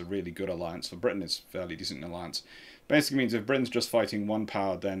Japan, it's a really good alliance. For Britain, it's a fairly decent alliance. Basically means if Britain's just fighting one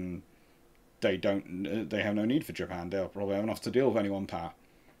power, then they have no need for Japan. They'll probably have enough to deal with any one power.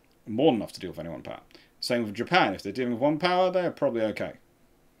 More than enough to deal with any one power. Same with Japan. If they're dealing with one power, they're probably okay.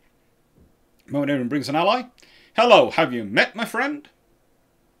 The moment anyone brings an ally, hello, have you met my friend?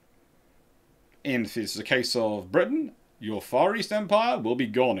 And if it's a case of Britain, your Far East Empire will be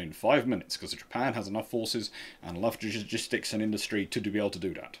gone in 5 minutes, because Japan has enough forces and enough logistics and industry to be able to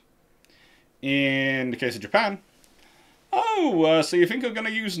do that. In the case of Japan, so you think you're going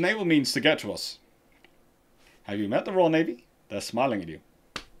to use naval means to get to us? Have you met the Royal Navy? They're smiling at you.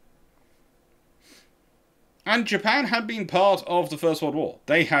 And Japan had been part of the First World War.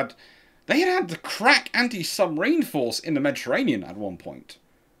 They had the crack anti-submarine force in the Mediterranean at one point.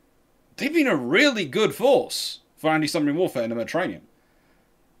 They've been a really good force for anti-submarine warfare in the Mediterranean.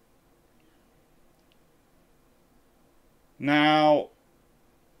 Now,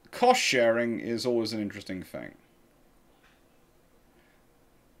 cost sharing is always an interesting thing.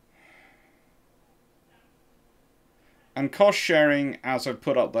 And cost sharing, as I've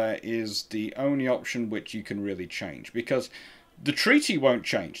put up there, is the only option which you can really change. Because the treaty won't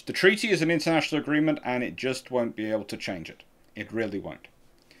change. The treaty is an international agreement and it just won't be able to change it. It really won't.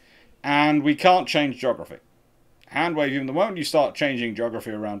 And we can't change geography. Handwavium, the moment you start changing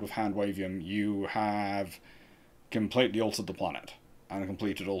geography around with handwavium, you have completely altered the planet. And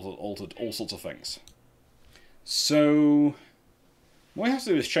completely altered all sorts of things. So what we have to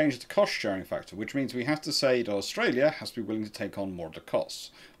do is change the cost sharing factor, which means we have to say that Australia has to be willing to take on more of the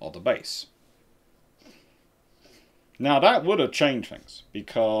costs, or the base. Now that would have changed things,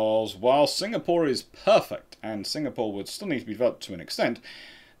 because while Singapore is perfect, and Singapore would still need to be developed to an extent,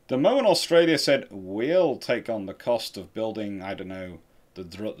 the moment Australia said, we'll take on the cost of building, I don't know, the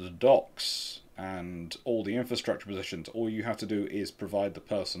docks and all the infrastructure positions, all you have to do is provide the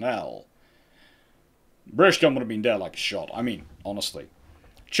personnel, British government would have been there like a shot. I mean, honestly.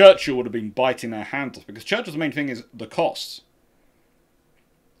 Churchill would have been biting their hands off, because Churchill's main thing is the costs.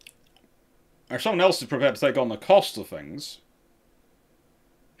 If someone else is prepared to take on the cost of things,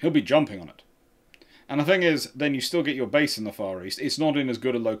 he'll be jumping on it. And the thing is, then you still get your base in the Far East. It's not in as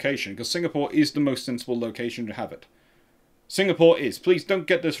good a location, because Singapore is the most sensible location to have it. Singapore is. Please don't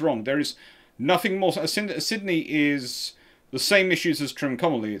get this wrong. There is nothing more. Sydney is the same issues as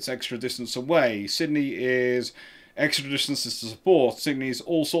Trincomalee. It's extra distance away. Sydney is extra distances to support. Sydney is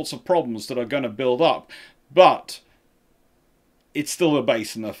all sorts of problems that are going to build up. But it's still a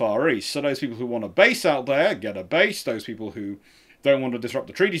base in the Far East. So those people who want a base out there, get a base. Those people who don't want to disrupt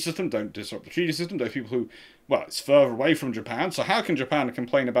the treaty system, don't disrupt the treaty system. Those people who, well, it's further away from Japan. So how can Japan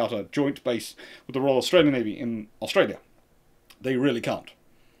complain about a joint base with the Royal Australian Navy in Australia? They really can't.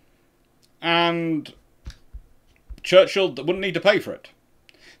 And Churchill wouldn't need to pay for it.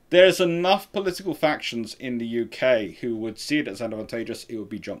 There's enough political factions in the UK who would see it as advantageous, it would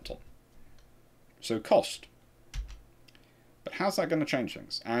be jumped on. So cost. But how's that going to change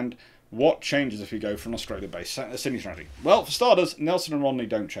things? And what changes if you go for an Australia-based Sydney strategy? Well, for starters, Nelson and Romney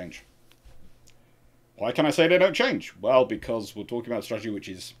don't change. Why can I say they don't change? Well, because we're talking about a strategy which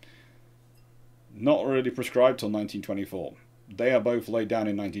is not really prescribed till 1924. They are both laid down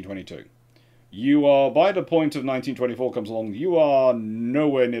in 1922. You are, by the point of 1924 comes along, you are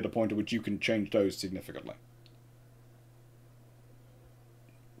nowhere near the point at which you can change those significantly.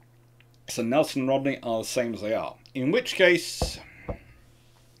 So Nelson and Rodney are the same as they are. In which case,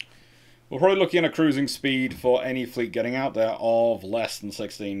 we're probably looking at a cruising speed for any fleet getting out there of less than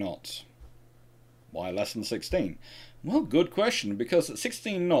 16 knots. Why less than 16? Well, good question, because at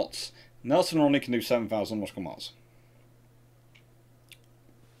 16 knots, Nelson and Rodney can do 7,000 nautical miles.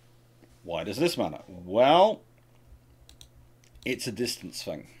 Why does this matter? Well, it's a distance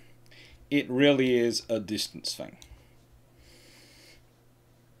thing. It really is a distance thing.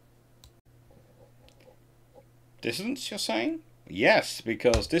 Distance, you're saying? Yes,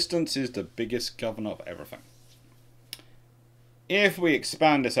 because distance is the biggest governor of everything. If we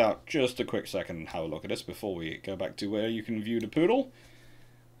expand this out just a quick second and have a look at this before we go back to where you can view the poodle,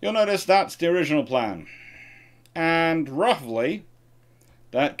 you'll notice that's the original plan. And roughly,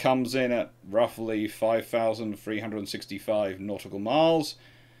 that comes in at roughly 5,365 nautical miles,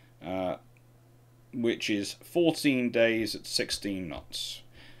 which is 14 days at 16 knots.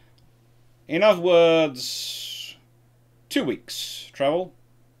 In other words, 2 weeks travel.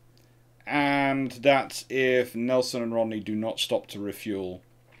 And that's if Nelson and Rodney do not stop to refuel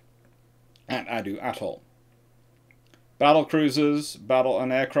at Adu Atoll. Battle cruisers, battle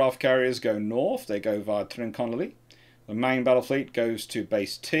and aircraft carriers go north. They go via Trincomalee. The main battle fleet goes to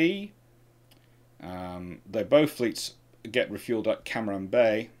Base T. Both fleets get refueled at Cameron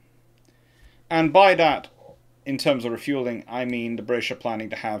Bay. And by that, in terms of refueling, I mean the British are planning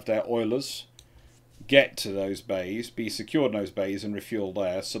to have their oilers get to those bays, be secured in those bays and refuel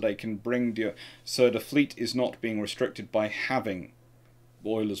there, so they can bring the... So the fleet is not being restricted by having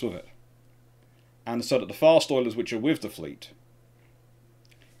oilers with it. And so that the fast oilers which are with the fleet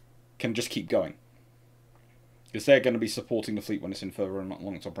can just keep going. Because they're going to be supporting the fleet when it's in further and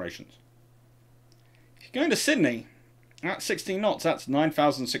long its operations. If you're going to Sydney, at 16 knots, that's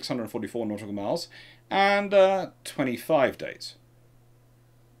 9,644 nautical miles and 25 days.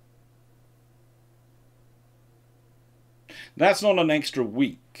 That's not an extra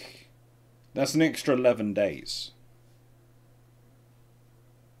week. That's an extra 11 days.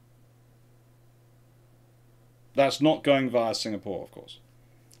 That's not going via Singapore, of course.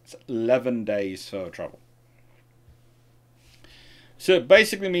 It's 11 days further travel. So it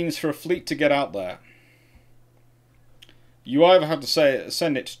basically means for a fleet to get out there, you either have to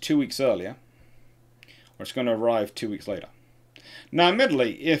send it 2 weeks earlier, or it's going to arrive 2 weeks later. Now,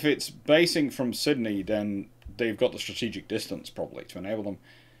 admittedly, if it's basing from Sydney, then they've got the strategic distance probably to enable them.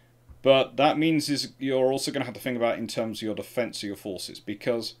 But that means you're also going to have to think about in terms of your defense of your forces,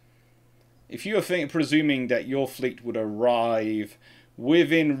 because if you are presuming that your fleet would arrive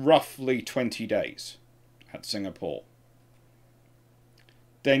within roughly 20 days at Singapore,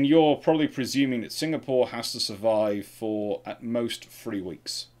 then you're probably presuming that Singapore has to survive for at most 3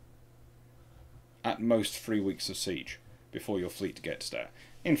 weeks. At most 3 weeks of siege before your fleet gets there.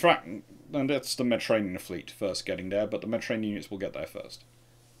 In fact, and that's the Mediterranean fleet first getting there, but the Mediterranean units will get there first.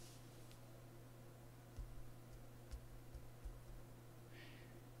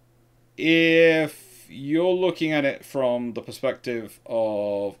 If you're looking at it from the perspective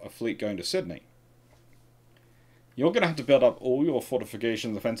of a fleet going to Sydney, you're going to have to build up all your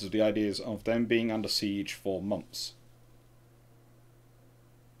fortifications, defences, the ideas of them being under siege for months.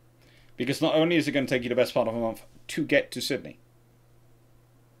 Because not only is it going to take you the best part of a month to get to Sydney,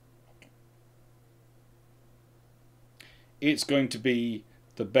 it's going to be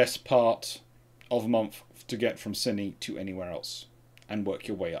the best part of a month to get from Sydney to anywhere else and work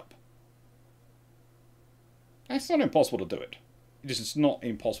your way up. It's not impossible to do it. It's not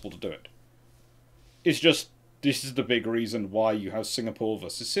impossible to do it. It's just, this is the big reason why you have Singapore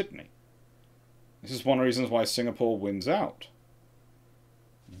versus Sydney. This is one of the reasons why Singapore wins out.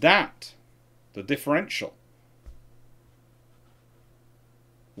 That, the differential.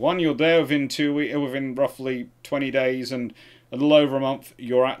 One, you're there within roughly 20 days, and a little over a month,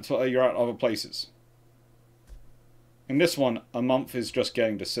 you're at other places. In this one, a month is just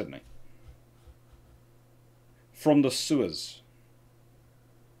getting to Sydney. From the Suez.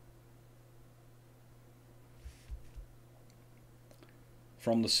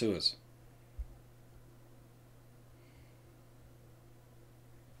 From the Suez.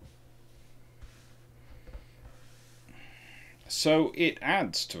 So it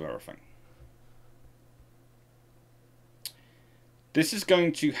adds to everything. This is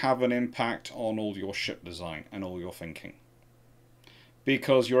going to have an impact on all your ship design and all your thinking.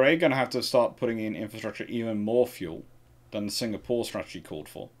 Because you're going to have to start putting in infrastructure even more fuel than the Singapore strategy called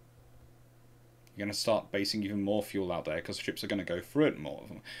for. You're going to start basing even more fuel out there because ships are going to go through it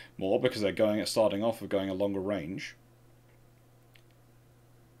more because they're starting off with going a longer range.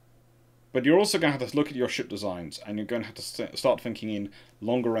 But you're also going to have to look at your ship designs, and you're going to have to start thinking in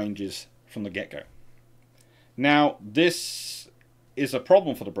longer ranges from the get-go. Now, this is a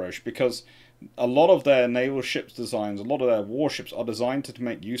problem for the British, because a lot of their naval ships designs, a lot of their warships are designed to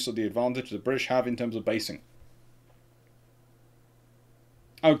make use of the advantage the British have in terms of basing.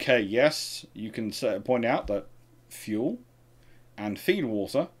 Okay, yes, you can point out that fuel and feed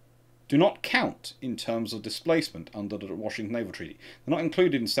water do not count in terms of displacement under the Washington Naval Treaty. They're not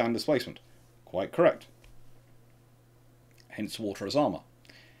included in standard displacement. Quite correct. Hence water as armour.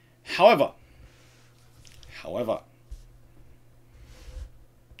 However,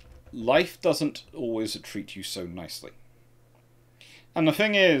 life doesn't always treat you so nicely. And the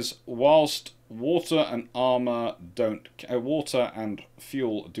thing is, whilst water and armour don't, water and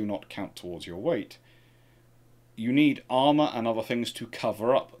fuel do not count towards your weight, you need armour and other things to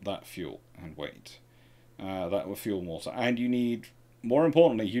cover up that fuel and weight, that were fuel and water, and you need, more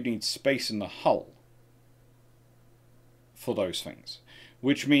importantly, you need space in the hull for those things,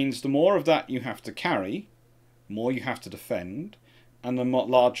 which means the more of that you have to carry, more you have to defend, and the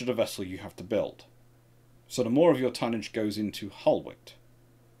larger the vessel you have to build. So the more of your tonnage goes into hull weight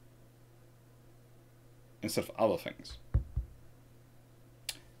instead of other things.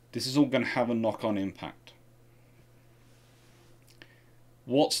 This is all going to have a knock-on impact.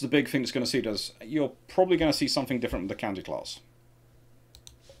 What's the big thing that's going to see does? You're probably going to see something different with the county class.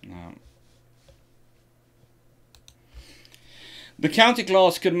 The county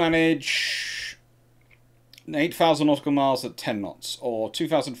class could manage 8,000 nautical miles at 10 knots, or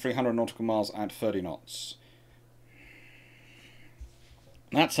 2,300 nautical miles at 30 knots.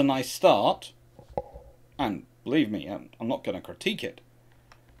 That's a nice start, and believe me, I'm not going to critique it,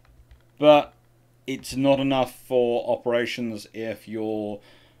 but it's not enough for operations if your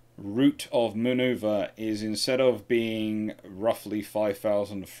route of maneuver is, instead of being roughly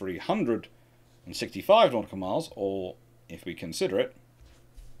 5,365 nautical miles, or if we consider it,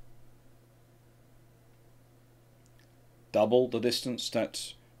 double the distance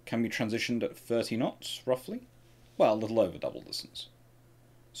that can be transitioned at 30 knots, roughly. Well, a little over double distance.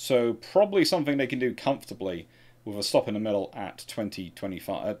 So probably something they can do comfortably with a stop in the middle at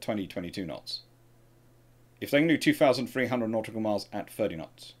 22 knots. If they can do 2,300 nautical miles at 30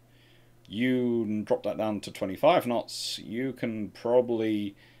 knots, you drop that down to 25 knots, you can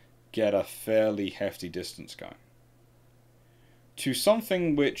probably get a fairly hefty distance going. To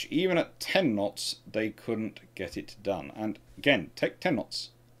something which, even at 10 knots, they couldn't get it done. And again, take 10 knots.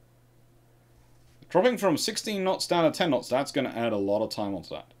 Dropping from 16 knots down to 10 knots, that's going to add a lot of time onto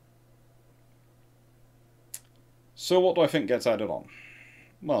that. So what do I think gets added on?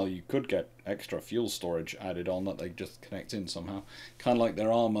 Well, you could get extra fuel storage added on that they just connect in somehow. Kind of like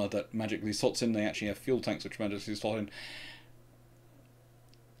their armour that magically slots in, they actually have fuel tanks which magically slot in.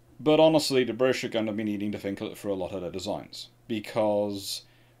 But honestly, the British are going to be needing to think through a lot of their designs, because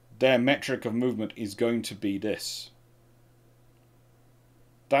their metric of movement is going to be this.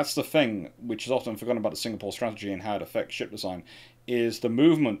 That's the thing, which is often forgotten about the Singapore strategy and how it affects ship design, is the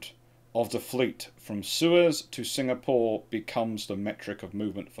movement of the fleet from Suez to Singapore becomes the metric of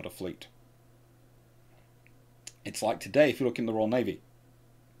movement for the fleet. It's like today, if you look in the Royal Navy.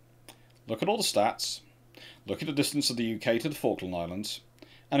 Look at all the stats, look at the distance of the UK to the Falkland Islands,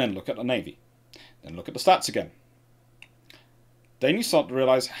 and then look at the Navy. Then look at the stats again. Then you start to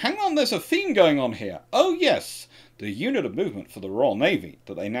realise, hang on, there's a theme going on here. Oh yes, the unit of movement for the Royal Navy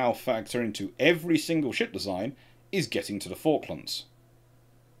that they now factor into every single ship design is getting to the Falklands.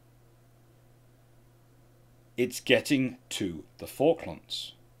 It's getting to the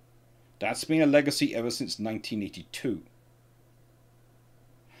Falklands. That's been a legacy ever since 1982.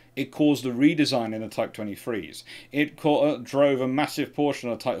 It caused a redesign in the Type 23s. It drove a massive portion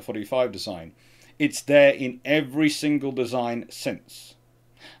of the Type 45 design. It's there in every single design since.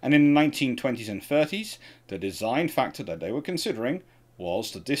 And in the 1920s and 30s, the design factor that they were considering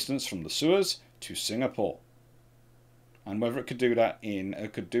was the distance from the Suez to Singapore. And whether it could do that in,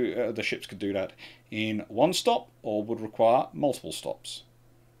 the ships could do that in one stop or would require multiple stops.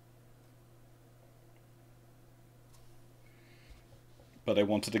 But they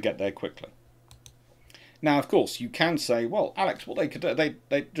wanted to get there quickly. Now, of course, you can say, well, Alex, what they could do,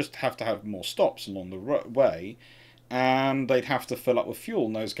 they just have to have more stops along the way, and they'd have to fill up with fuel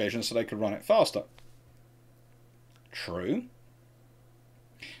on those occasions so they could run it faster. True.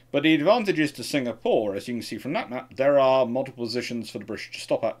 But the advantages to Singapore, as you can see from that map, there are multiple positions for the British to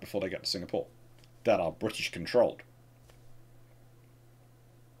stop at before they get to Singapore that are British controlled.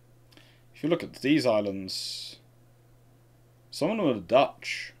 If you look at these islands, some of them are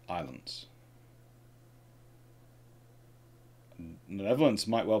Dutch islands. The Netherlands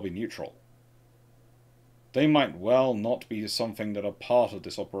might well be neutral. They might well not be something that are part of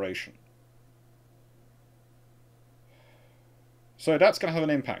this operation. So that's going to have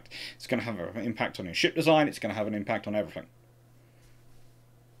an impact. It's going to have an impact on your ship design. It's going to have an impact on everything.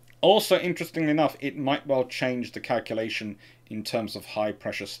 Also, interestingly enough, it might well change the calculation in terms of high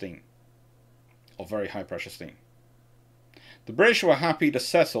pressure steam. Or very high pressure steam. The British were happy to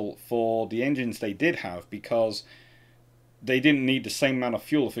settle for the engines they did have because they didn't need the same amount of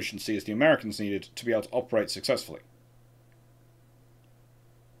fuel efficiency as the Americans needed to be able to operate successfully.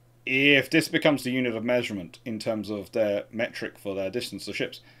 If this becomes the unit of measurement in terms of their metric for their distance to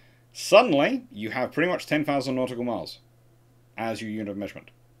ships, suddenly you have pretty much 10,000 nautical miles as your unit of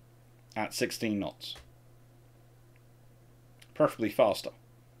measurement at 16 knots. Preferably faster.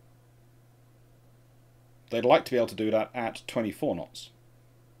 They'd like to be able to do that at 24 knots.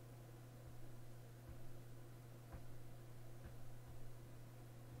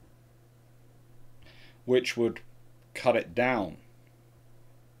 Which would cut it down.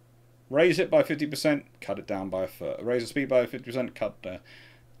 Raise it by 50%, cut it down by a third. Raise the speed by 50%, cut the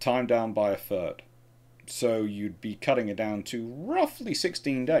time down by a third. So you'd be cutting it down to roughly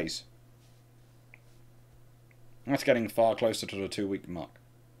 16 days. That's getting far closer to the 2-week mark.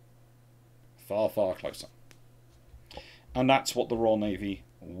 Far, far closer. And that's what the Royal Navy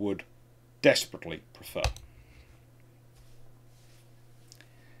would desperately prefer.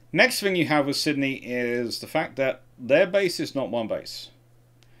 Next thing you have with Sydney is the fact that their base is not one base.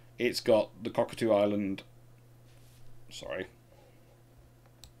 It's got the Cockatoo Island. Sorry.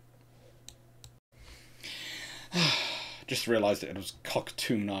 Just realised that it was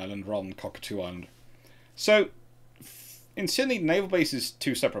Cockatoon Island rather than Cockatoo Island. So, in Sydney, the naval base is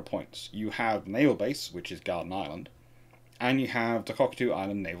two separate points. You have the naval base, which is Garden Island, and you have the Cockatoo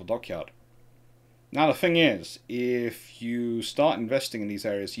Island Naval Dockyard. Now, the thing is, if you start investing in these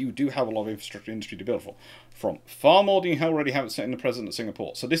areas, you do have a lot of infrastructure industry to build for. From far more than you already have in the present at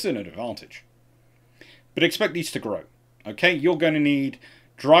Singapore. So this is an advantage. But expect these to grow. Okay, you're going to need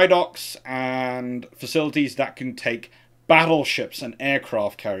dry docks and facilities that can take battleships and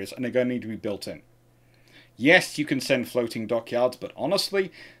aircraft carriers, and they're going to need to be built in. Yes, you can send floating dockyards, but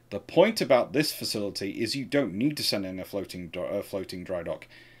honestly, the point about this facility is you don't need to send in a floating dry dock.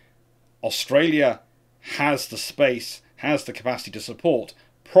 Australia has the space, has the capacity to support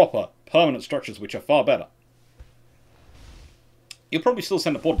proper, permanent structures which are far better. You'll probably still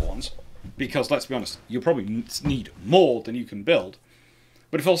send the portable ones, because let's be honest, you'll probably need more than you can build.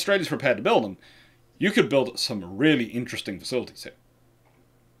 But if Australia's prepared to build them, you could build some really interesting facilities here.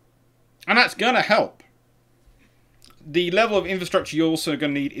 And that's going to help. The level of infrastructure you're also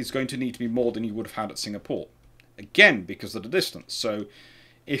going to need is going to need to be more than you would have had at Singapore. Again, because of the distance. So,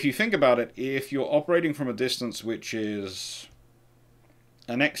 if you think about it, if you're operating from a distance which is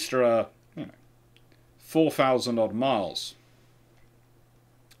an extra 4,000 odd miles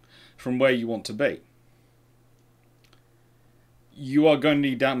from where you want to be, you are going to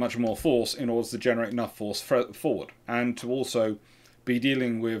need that much more force in order to generate enough force forward, and to also be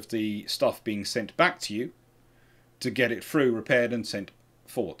dealing with the stuff being sent back to you to get it through, repaired and sent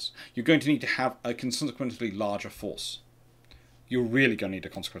forwards. You're going to need to have a consequently larger force. You're really going to need a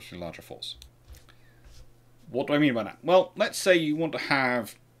consequently larger force. What do I mean by that? Well, let's say you want to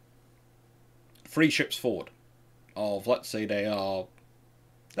have 3 ships forward of, let's say they are,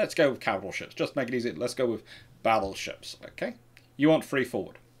 let's go with capital ships, just make it easy, let's go with battleships, okay? You want 3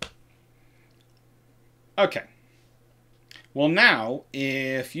 forward. Okay. Well now,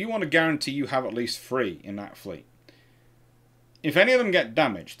 if you want to guarantee you have at least 3 in that fleet, if any of them get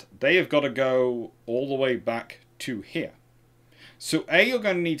damaged, they have got to go all the way back to here. So A, you're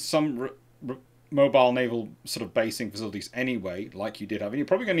going to need some mobile naval sort of basing facilities anyway, like you did have. And you're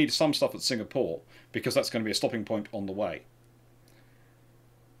probably going to need some stuff at Singapore, because that's going to be a stopping point on the way.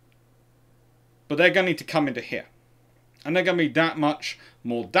 But they're going to need to come into here. And they're going to be that much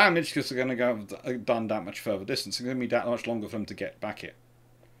more damaged because they're going to go done that much further distance. It's going to be that much longer for them to get back here.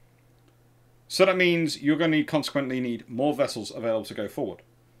 So that means you're going to consequently need more vessels available to go forward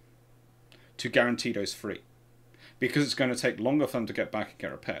to guarantee those 3. Because it's going to take longer for them to get back and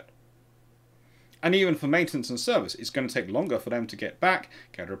get repaired. And even for maintenance and service, it's going to take longer for them to get back,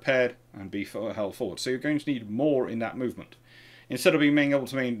 get repaired, and be held forward. So you're going to need more in that movement. Instead of being able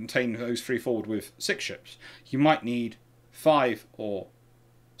to maintain those 3 forward with 6 ships, you might need 5 or,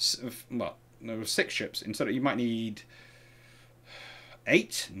 well, no, 6 ships. Instead of, you might need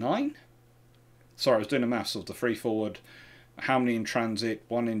 8, 9? Sorry, I was doing the maths of the 3 forward, how many in transit,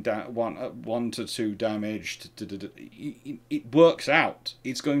 1 to 2 damaged. It works out.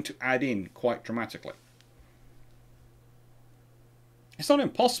 It's going to add in quite dramatically. It's not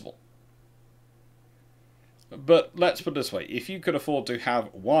impossible. But let's put it this way. If you could afford to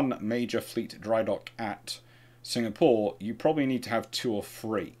have 1 major fleet dry dock at Singapore, you probably need to have 2 or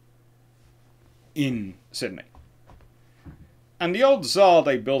 3 in Sydney. And the odds are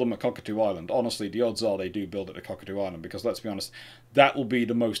they build them at Cockatoo Island. Honestly, the odds are they do build it at Cockatoo Island, because let's be honest, that will be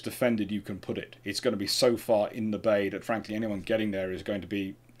the most defended you can put it. It's going to be so far in the bay that frankly anyone getting there is going to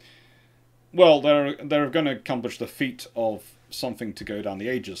be... Well, they're going to accomplish the feat of something to go down the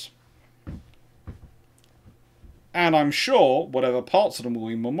ages. And I'm sure whatever parts of them will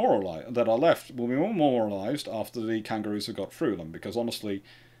be memorialized, that are left will be memorialized after the kangaroos have got through them, because honestly,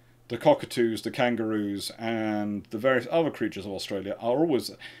 the cockatoos, the kangaroos, and the various other creatures of Australia are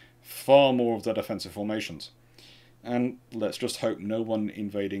always far more of their defensive formations. And let's just hope no one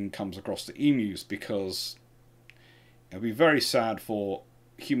invading comes across the emus, because it would be very sad for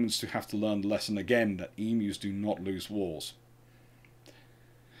humans to have to learn the lesson again that emus do not lose wars.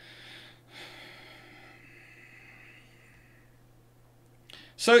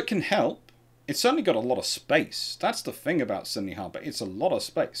 So it can help. It's certainly got a lot of space. That's the thing about Sydney Harbour. It's a lot of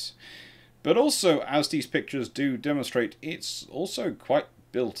space. But also, as these pictures do demonstrate, it's also quite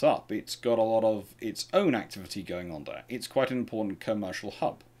built up. It's got a lot of its own activity going on there. It's quite an important commercial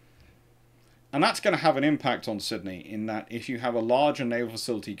hub. And that's going to have an impact on Sydney in that if you have a larger naval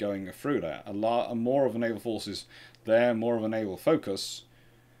facility going through there, more of a naval forces there, more of a naval focus,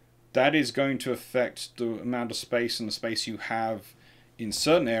 that is going to affect the amount of space and the space you have in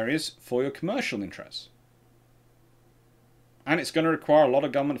certain areas for your commercial interests. And it's going to require a lot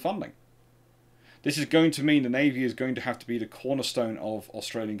of government funding. This is going to mean the Navy is going to have to be the cornerstone of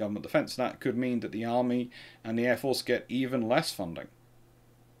Australian government defence. That could mean that the Army and the Air Force get even less funding.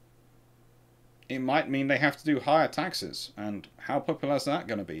 It might mean they have to do higher taxes. And how popular is that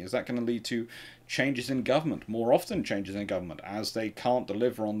going to be? Is that going to lead to changes in government? More often changes in government, as they can't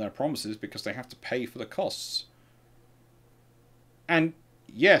deliver on their promises because they have to pay for the costs. And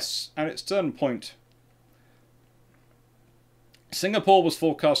yes, at its certain point, Singapore was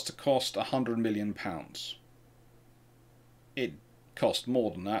forecast to cost £100 million. It cost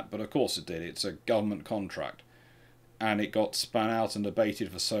more than that, but of course it did. It's a government contract. And it got span out and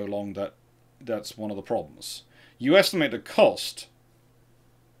debated for so long that that's one of the problems. You estimate the cost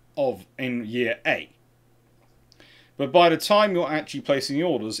in year A. But by the time you're actually placing the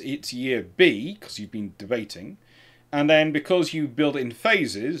orders, it's year B, because you've been debating. And then because you build it in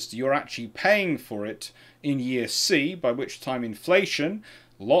phases, you're actually paying for it in year C, by which time inflation,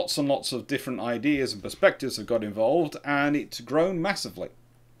 lots and lots of different ideas and perspectives have got involved, and it's grown massively.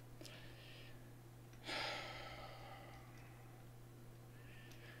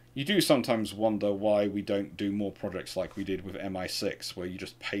 You do sometimes wonder why we don't do more projects like we did with MI6, where you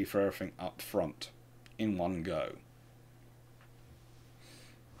just pay for everything up front in one go.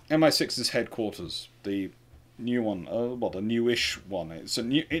 MI6's headquarters, the new one, well, the newish one. It's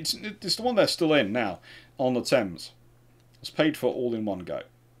the one they're still in now, on the Thames. It's paid for all in one go,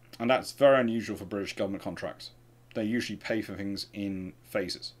 and that's very unusual for British government contracts. They usually pay for things in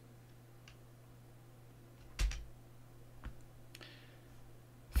phases.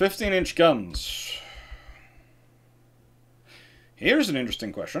 15-inch guns. Here's an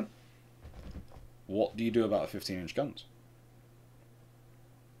interesting question. What do you do about 15-inch guns?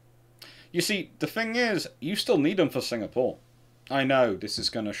 You see, the thing is, you still need them for Singapore. I know, this is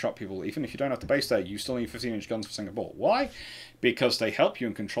going to shock people. Even if you don't have the base there, you still need 15-inch guns for Singapore. Why? Because they help you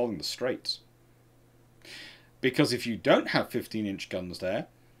in controlling the straits. Because if you don't have 15-inch guns there,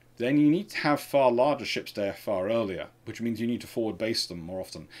 then you need to have far larger ships there far earlier, which means you need to forward base them more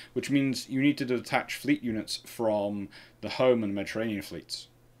often, which means you need to detach fleet units from the home and Mediterranean fleets.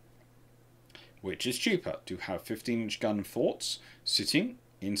 Which is cheaper, to have 15-inch gun forts sitting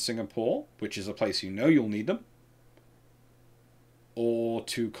in Singapore, which is a place you know you'll need them, or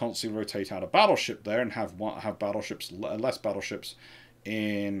to constantly rotate out a battleship there and have battleships, less battleships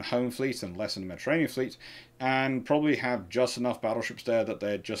in home fleet and less in the Mediterranean fleet, and probably have just enough battleships there that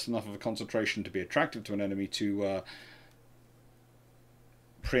they're just enough of a concentration to be attractive to an enemy to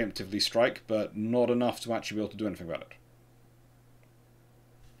preemptively strike, but not enough to actually be able to do anything about it.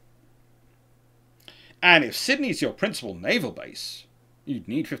 And if Sydney's your principal naval base, you'd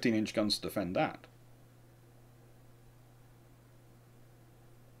need 15-inch guns to defend that.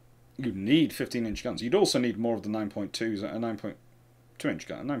 You'd need 15-inch guns. You'd also need more of the 9.2s, 9.2-inch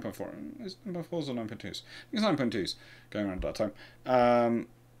gun, 9.4. Is 9.4s or 9.2s? I think it's 9.2s going around at that time.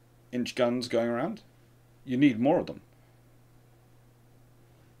 Inch guns going around. You need more of them.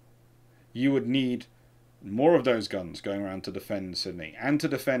 You would need more of those guns going around to defend Sydney and to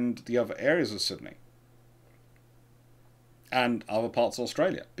defend the other areas of Sydney and other parts of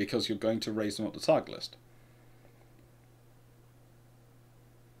Australia, because you're going to raise them up the target list.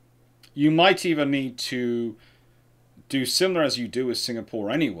 You might even need to do similar as you do with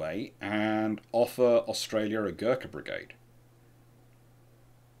Singapore anyway, and offer Australia a Gurkha brigade.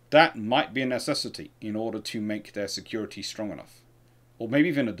 That might be a necessity in order to make their security strong enough. Or maybe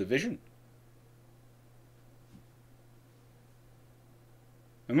even a division.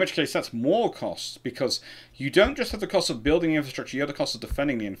 In which case that's more costs, because you don't just have the cost of building the infrastructure, you have the cost of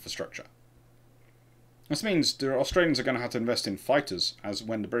defending the infrastructure. This means the Australians are going to have to invest in fighters, as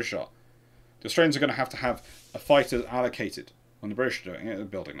when the British are. The Australians are going to have a fighter allocated when the British are doing it, they're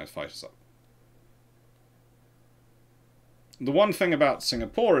building those fighters up. The one thing about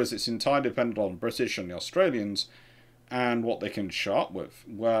Singapore is it's entirely dependent on British and the Australians and what they can show up with.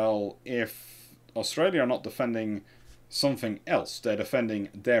 Well, if Australia are not defending something else, they're defending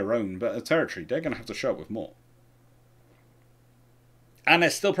their own territory, they're going to have to show up with more. And they're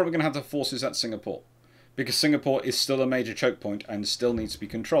still probably going to have the forces at Singapore, because Singapore is still a major choke point and still needs to be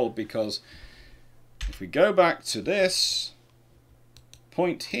controlled, because if we go back to this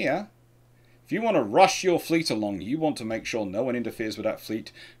point here, if you want to rush your fleet along, you want to make sure no one interferes with that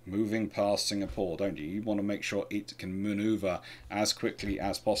fleet moving past Singapore, don't you? You want to make sure it can maneuver as quickly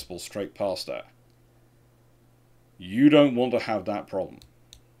as possible straight past there. You don't want to have that problem.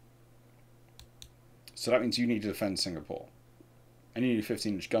 So that means you need to defend Singapore. And you need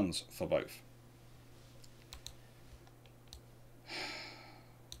 15-inch guns for both.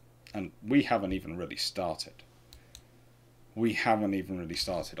 And we haven't even really started. We haven't even really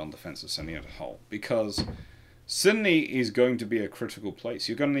started on defense of Sydney as a whole. Because Sydney is going to be a critical place.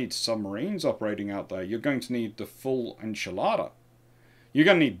 You're going to need submarines operating out there. You're going to need the full enchilada. You're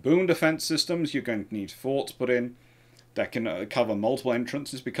going to need boom defense systems. You're going to need forts put in that can cover multiple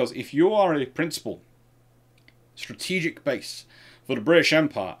entrances. Because if you are a principal strategic base for the British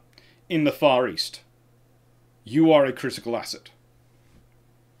Empire in the Far East, you are a critical asset.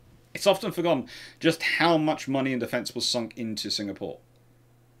 It's often forgotten just how much money in defense was sunk into Singapore.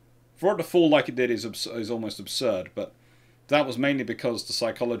 For it to fall like it did is almost absurd, but that was mainly because the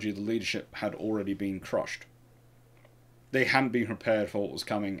psychology of the leadership had already been crushed. They hadn't been prepared for what was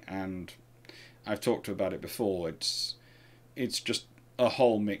coming, and I've talked about it before. It's just a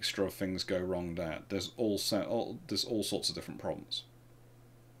whole mixture of things go wrong there. There's all sorts of different problems.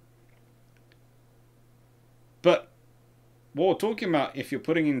 But what we're talking about, if you're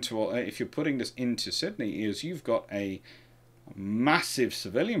putting this into Sydney, is you've got a massive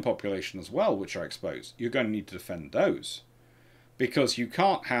civilian population as well, which are exposed. You're going to need to defend those, because you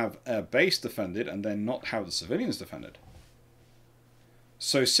can't have a base defended and then not have the civilians defended.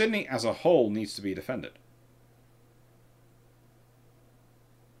 So Sydney as a whole needs to be defended.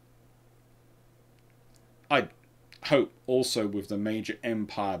 I hope also, with the major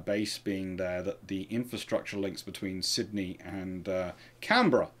Empire base being there, that the infrastructure links between Sydney and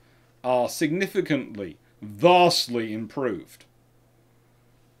Canberra are significantly, vastly improved.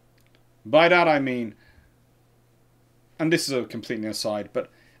 By that I mean, and this is a completely aside, but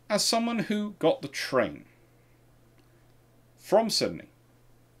as someone who got the train from Sydney,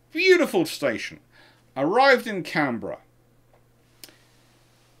 beautiful station, arrived in Canberra,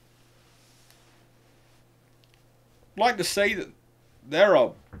 I'd like to say that there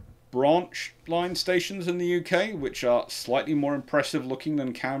are branch line stations in the UK which are slightly more impressive looking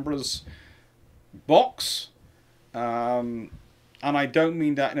than Canberra's box. And I don't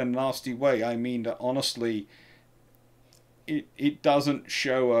mean that in a nasty way. I mean that honestly, it doesn't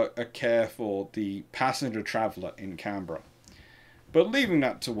show a care for the passenger traveller in Canberra. But leaving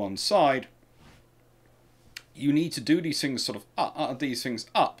that to one side, you need to do these things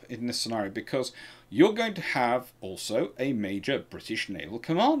up in this scenario, because you're going to have also a major British naval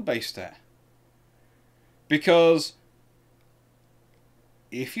command base there. Because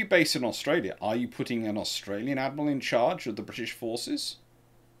if you base in Australia, are you putting an Australian admiral in charge of the British forces?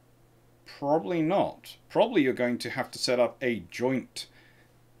 Probably not. Probably you're going to have to set up a joint,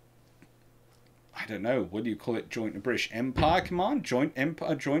 I don't know, what do you call it? Joint British Empire Command? Joint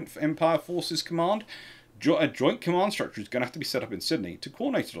Empire Forces Command? A joint command structure is going to have to be set up in Sydney to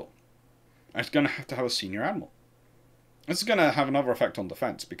coordinate it all. And it's going to have a senior admiral. This is going to have another effect on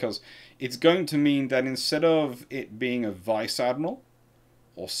defence, because it's going to mean that instead of it being a vice admiral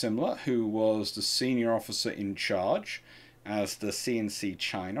or similar, who was the senior officer in charge as the CNC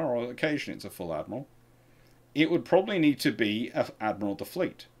China, or occasionally it's a full admiral, it would probably need to be an admiral of the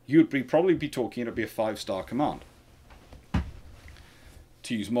fleet. You'd probably be talking, it'd be a 5-star command,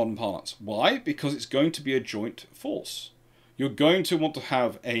 to use modern parlance. Why? Because it's going to be a joint force. You're going to want to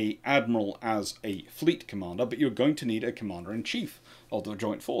have an admiral as a fleet commander, but you're going to need a commander-in-chief of the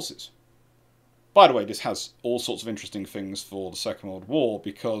joint forces. By the way, this has all sorts of interesting things for the Second World War,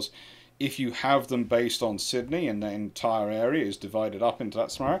 because if you have them based on Sydney and the entire area is divided up into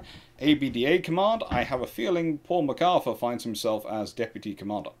that scenario, ABDA command, I have a feeling Paul MacArthur finds himself as deputy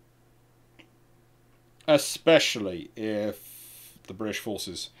commander. Especially if the British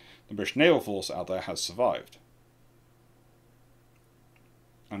forces, the British naval force out there has survived.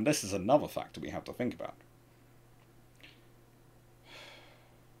 And this is another factor we have to think about.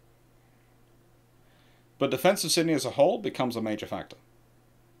 But defence of Sydney as a whole becomes a major factor.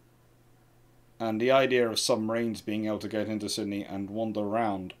 And the idea of submarines being able to get into Sydney and wander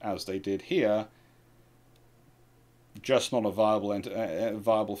around as they did here, just not a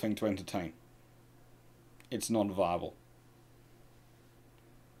viable thing to entertain. It's not viable.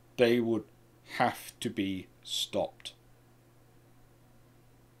 They would have to be stopped.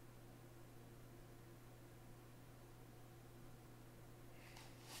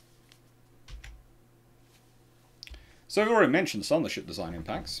 So we've already mentioned some of the ship design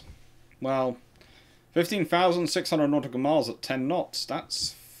impacts. Well, 15,600 nautical miles at 10 knots,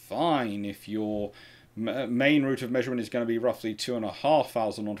 that's fine if your main route of measurement is going to be roughly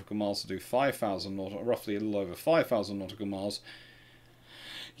 2,500 nautical miles to do 5,000, roughly a little over 5,000 nautical miles.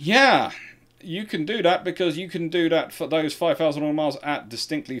 Yeah, you can do that because you can do that for those 5,000 nautical miles at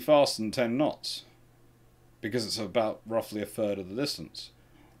distinctly faster than 10 knots. Because it's about roughly a third of the distance.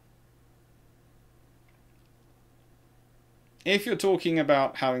 If you're talking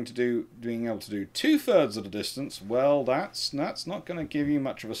about being able to do 2/3 of the distance, well, that's not going to give you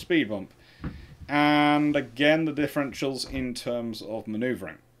much of a speed bump. And again, the differentials in terms of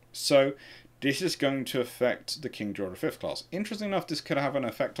manoeuvring. So this is going to affect the King George V class. Interesting enough, this could have an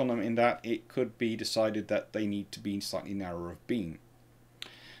effect on them in that it could be decided that they need to be slightly narrower of beam.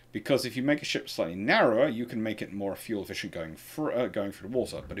 Because if you make a ship slightly narrower, you can make it more fuel efficient going through the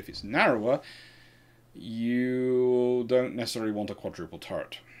water. But if it's narrower, you don't necessarily want a quadruple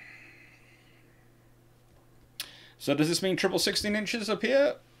turret. So does this mean triple 16 inches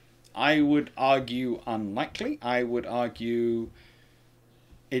appear? I would argue unlikely. I would argue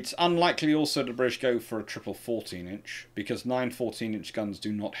it's unlikely also the British go for a triple 14 inch because 9 14-inch guns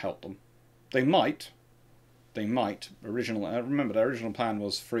do not help them. They might. Remember, their original plan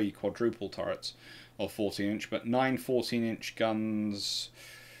was 3 quadruple turrets of 14-inch, but 9 14-inch guns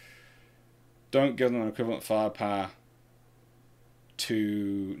don't give them an equivalent firepower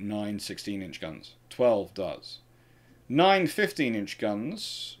to 9 16-inch guns. 12 does. 9 15-inch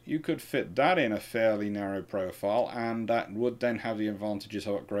guns, you could fit that in a fairly narrow profile, and that would then have the advantages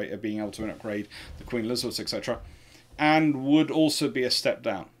of being able to upgrade the Queen Elizabeths, etc., and would also be a step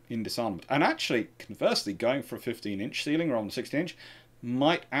down in disarmament. And actually, conversely, going for a 15-inch ceiling rather than 16-inch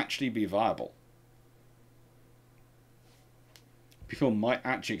might actually be viable. People might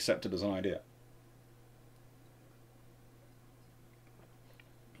actually accept it as an idea.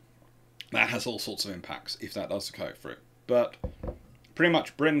 That has all sorts of impacts if that does go through. But pretty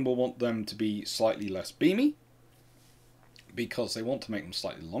much Britain will want them to be slightly less beamy because they want to make them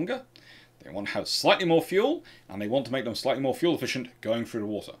slightly longer. They want to have slightly more fuel, and they want to make them slightly more fuel efficient going through the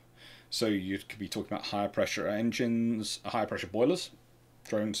water. So you could be talking about higher pressure engines, higher pressure boilers,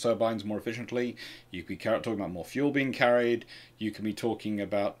 throwing turbines more efficiently. You could be talking about more fuel being carried. You could be talking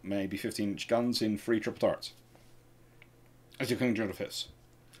about maybe 15-inch guns in 3 triple turrets as your King George V's.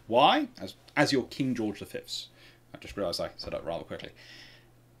 Why? As your King George V's. I just realised I said that rather quickly.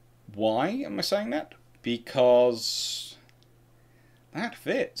 Why am I saying that? Because that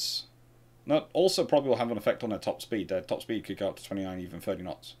fits. That also probably will have an effect on their top speed. Their top speed could go up to 29, even 30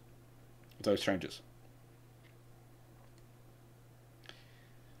 knots with those changes.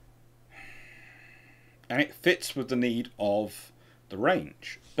 And it fits with the need of the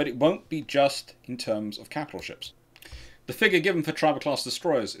range. But it won't be just in terms of capital ships. The figure given for Triber-class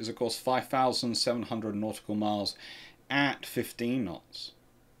destroyers is, of course, 5,700 nautical miles at 15 knots.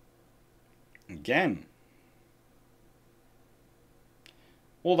 Again,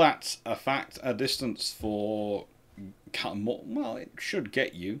 well, that's a fact. A distance for, well, it should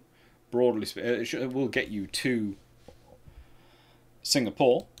get you, broadly speaking, it will get you to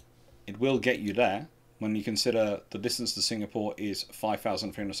Singapore. It will get you there when you consider the distance to Singapore is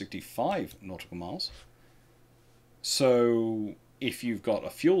 5,365 nautical miles. So if you've got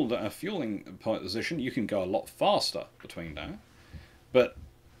a fueling position, you can go a lot faster between there. But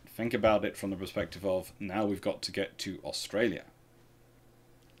think about it from the perspective of now we've got to get to Australia.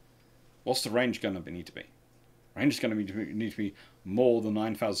 What's the range going to need to be? Range is going to need to be more than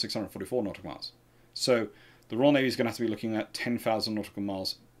 9,644 nautical miles. So the Royal Navy is going to have to be looking at 10,000 nautical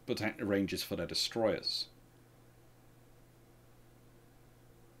miles ranges for their destroyers.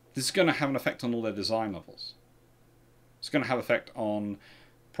 This is going to have an effect on all their design levels. It's going to have effect on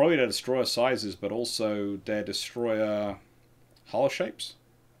probably their destroyer sizes, but also their destroyer hull shapes,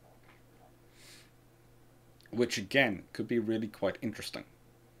 which again could be really quite interesting.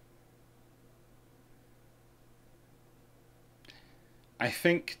 I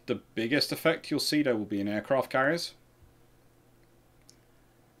think the biggest effect you'll see though will be in aircraft carriers,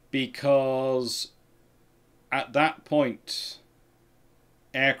 because at that point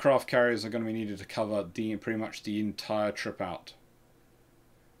aircraft carriers are going to be needed to cover pretty much the entire trip out,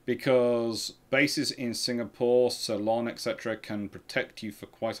 because bases in Singapore, Ceylon, etc. can protect you for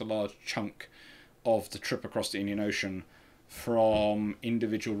quite a large chunk of the trip across the Indian Ocean from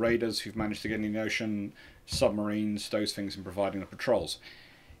individual raiders who've managed to get in the Indian Ocean, submarines, those things, and providing the patrols.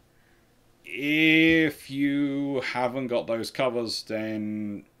 If you haven't got those covers,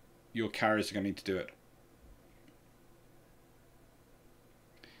 then your carriers are going to need to do it.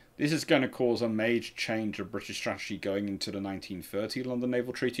 This is going to cause a major change of British strategy going into the 1930 London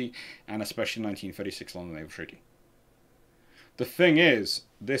Naval Treaty, and especially 1936 London Naval Treaty. The thing is,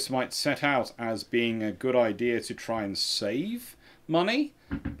 this might set out as being a good idea to try and save money,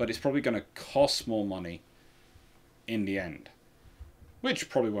 but it's probably going to cost more money in the end. Which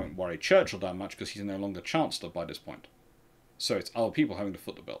probably won't worry Churchill that much, because he's no longer Chancellor by this point. So it's other people having to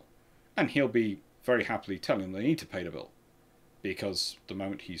foot the bill. And he'll be very happily telling them they need to pay the bill. Because the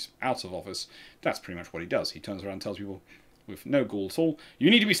moment he's out of office, that's pretty much what he does. He turns around and tells people, with no gall at all, you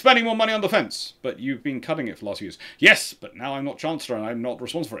need to be spending more money on defence, but you've been cutting it for the last few years. Yes, but now I'm not Chancellor and I'm not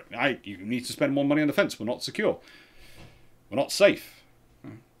responsible for it. You need to spend more money on defence. We're not secure. We're not safe.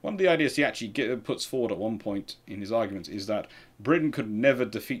 One of the ideas he actually puts forward at one point in his arguments is that Britain could never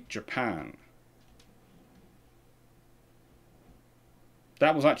defeat Japan.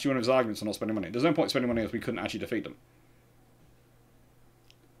 That was actually one of his arguments on not spending money. There's no point spending money if we couldn't actually defeat them.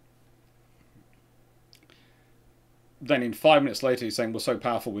 Then in 5 minutes later he's saying we're so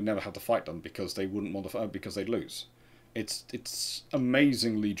powerful we'd never have to fight them because they wouldn't want to, because they'd lose. It's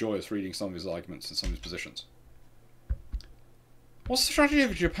amazingly joyous reading some of his arguments and some of his positions. What's the strategy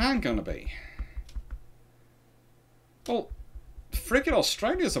of Japan going to be? Well, frigate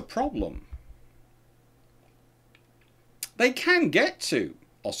Australia's a problem. They can get to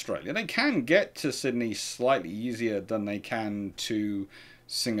Australia. They can get to Sydney slightly easier than they can to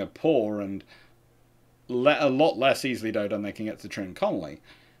Singapore, and a lot less easily though than they can get to Trincomalee.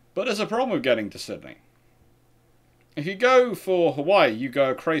 But there's a problem with getting to Sydney. If you go for Hawaii, you go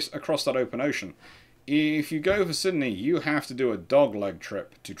across that open ocean. If you go for Sydney, you have to do a dogleg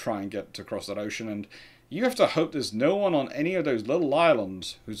trip to try and get across that ocean, and you have to hope there's no one on any of those little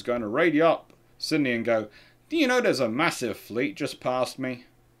islands who's going to radio up Sydney and go, do you know there's a massive fleet just past me?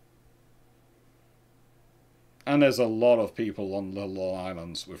 And there's a lot of people on little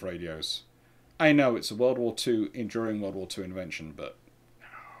islands with radios. I know it's a World War II, during World War II invention, but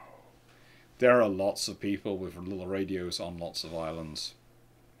there are lots of people with little radios on lots of islands.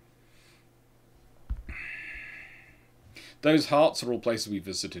 Those hearts are all places we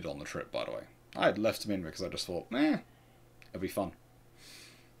visited on the trip, by the way. I had left them in because I just thought, it'll be fun.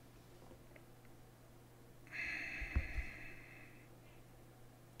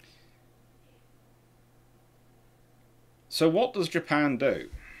 So what does Japan do?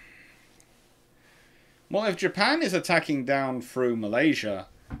 Well, if Japan is attacking down through Malaysia,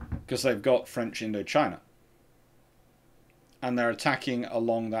 because they've got French Indochina, and they're attacking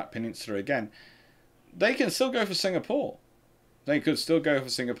along that peninsula again, they can still go for Singapore. They could still go for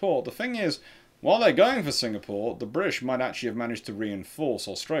Singapore. The thing is, while they're going for Singapore, the British might actually have managed to reinforce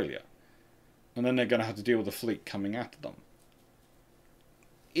Australia. And then they're going to have to deal with the fleet coming at them.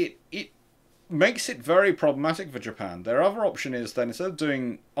 It makes it very problematic for Japan. Their other option is then, instead of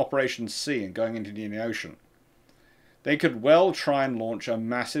doing Operation C and going into the Indian Ocean, they could well try and launch a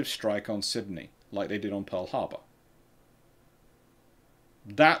massive strike on Sydney, like they did on Pearl Harbor.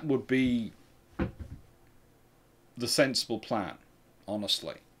 That would be the sensible plan,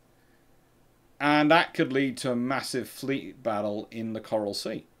 honestly. And that could lead to a massive fleet battle in the Coral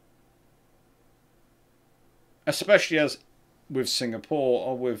Sea. Especially as with Singapore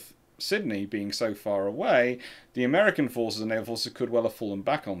or with Sydney being so far away, the American forces and naval forces could well have fallen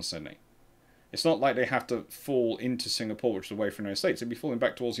back on Sydney. It's not like they have to fall into Singapore, which is away from the United States. They'd be falling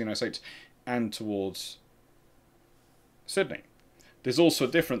back towards the United States and towards Sydney. There's also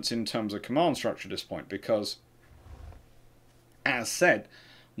a difference in terms of command structure at this point, because, as said,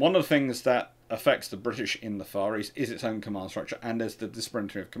 one of the things that affects the British in the Far East is its own command structure, and there's the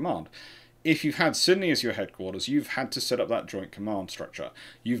disparity of command. If you've had Sydney as your headquarters, you've had to set up that joint command structure.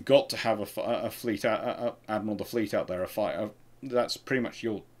 You've got to have a fleet, admiral of the fleet out there, that's pretty much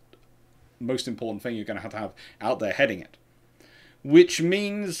your most important thing you're going to have out there heading it. which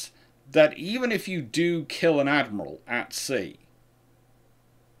means that even if you do kill an admiral at sea,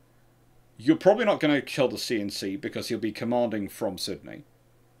 you're probably not going to kill the CNC because he'll be commanding from Sydney,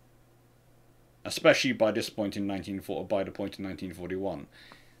 especially by this point in 1941.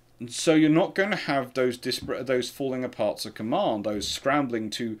 And so you're not going to have those falling aparts of command, those scrambling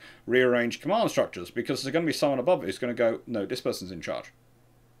to rearrange command structures, because there's going to be someone above it who's going to go, no, this person's in charge.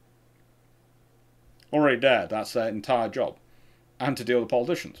 Already there, that's their entire job. And to deal with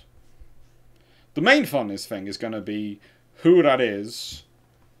politicians. The main fun thing is going to be who that is.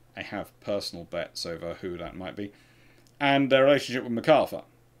 I have personal bets over who that might be. And their relationship with MacArthur.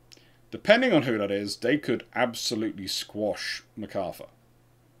 Depending on who that is, they could absolutely squash MacArthur.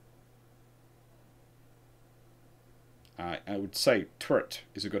 I would say Turret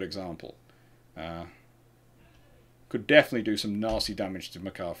is a good example. Could definitely do some nasty damage to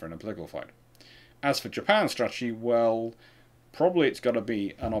MacArthur in a political fight. As for Japan's strategy, well, probably it's got to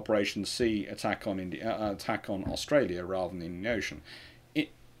be an Operation C attack on Australia rather than in the ocean. It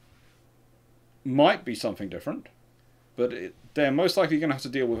might be something different, but they're most likely going to have to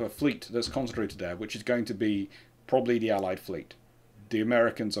deal with a fleet that's concentrated there, which is going to be probably the Allied fleet. The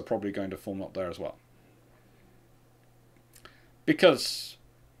Americans are probably going to form up there as well. Because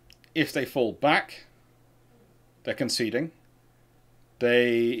if they fall back, they're conceding.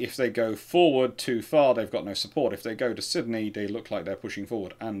 If they go forward too far, they've got no support. If they go to Sydney, they look like they're pushing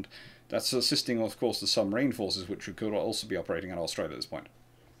forward. And that's assisting, of course, the submarine forces, which could also be operating in Australia at this point.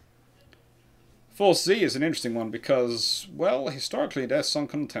 Force Z is an interesting one because, well, historically, they're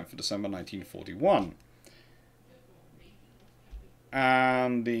sunk on the 10th of December 1941.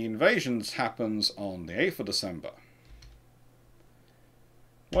 And the invasions happens on the 8th of December.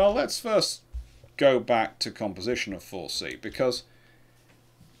 Well, let's first go back to composition of Force Z, because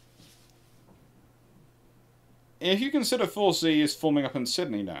if you consider Force Z is forming up in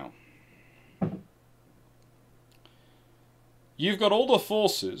Sydney now, you've got all the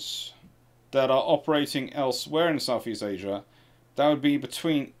forces that are operating elsewhere in Southeast Asia that would be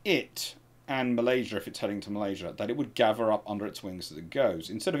between it and Malaysia if it's heading to Malaysia, that it would gather up under its wings as it goes.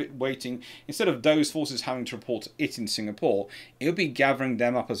 Instead of those forces having to report to it in Singapore, it would be gathering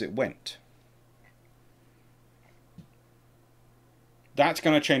them up as it went. That's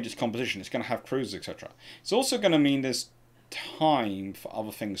going to change its composition. It's going to have cruisers, etc. It's also going to mean there's time for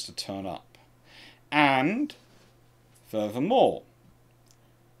other things to turn up. And, furthermore,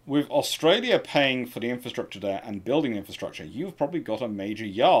 with Australia paying for the infrastructure there and building infrastructure, you've probably got a major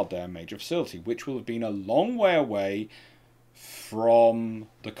yard there, a major facility, which will have been a long way away from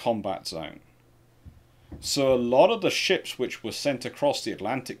the combat zone. So a lot of the ships which were sent across the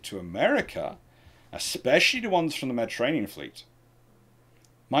Atlantic to America, especially the ones from the Mediterranean fleet,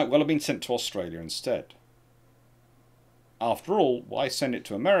 might well have been sent to Australia instead. After all, why send it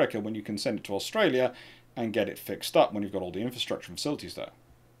to America when you can send it to Australia and get it fixed up when you've got all the infrastructure and facilities there?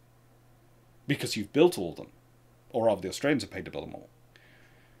 Because you've built all of them. Or rather, the Australians have paid to build them all.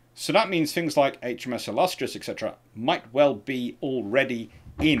 So that means things like HMS Illustrious, etc. might well be already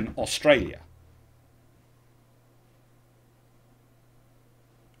in Australia.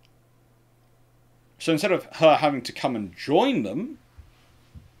 So instead of her having to come and join them,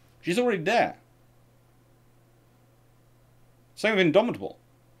 she's already there. Same with Indomitable.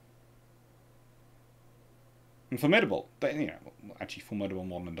 And Formidable. But, you know, actually Formidable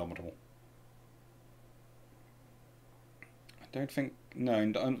more than Indomitable. I don't think...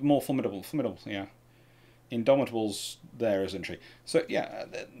 No, more Formidable. Formidable, yeah. Indomitable's there, isn't she? So, yeah,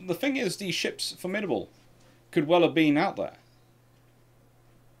 the thing is, these ships, Formidable, could well have been out there.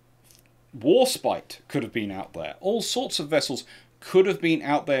 Warspite could have been out there. All sorts of vessels could have been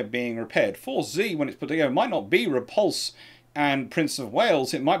out there being repaired. Force Z, when it's put together, might not be Repulse and Prince of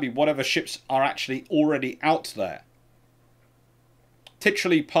Wales. It might be whatever ships are actually already out there.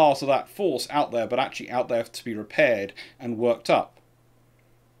 Titularly part of that force out there, but actually out there to be repaired and worked up.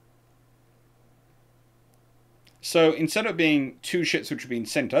 So instead of being two ships which have been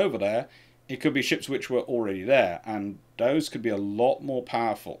sent over there, it could be ships which were already there, and those could be a lot more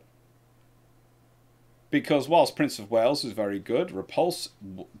powerful. Because whilst Prince of Wales is very good, Repulse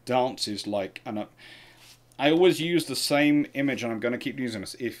dances like... I always use the same image, and I'm going to keep using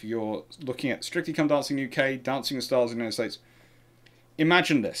this. If you're looking at Strictly Come Dancing UK, Dancing with Stars in the United States,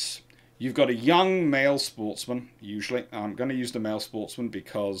 imagine this. You've got a young male sportsman, usually. I'm going to use the male sportsman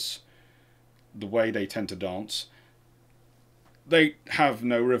because the way they tend to dance. They have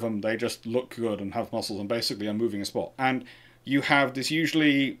no rhythm, they just look good and have muscles and basically are moving a spot. And you have this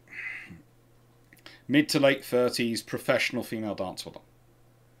usually mid to late 30s professional female dancer with them.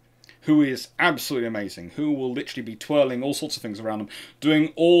 who is absolutely amazing, who will literally be twirling all sorts of things around them,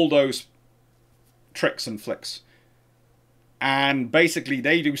 doing all those tricks and flicks. And basically,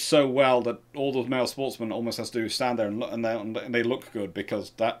 they do so well that all the male sportsmen almost has to stand there and they look good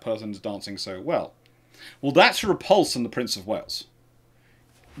because that person's dancing so well. Well, that's Repulse in the Prince of Wales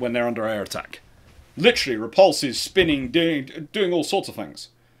when they're under air attack. Literally, Repulse is spinning, doing all sorts of things,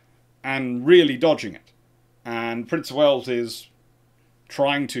 and really dodging it. And Prince of Wales is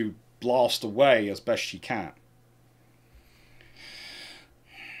trying to blast away as best she can.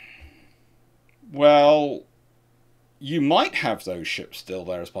 Well, you might have those ships still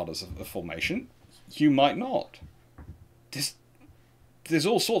there as part of the formation. You might not. There's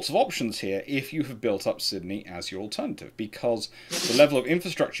all sorts of options here if you have built up Sydney as your alternative, because the level of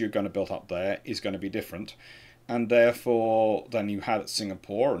infrastructure you're going to build up there is going to be different, and therefore than you had at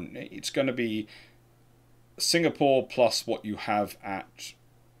Singapore, and it's going to be Singapore plus what you have at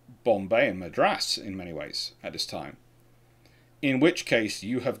Bombay and Madras in many ways at this time. In which case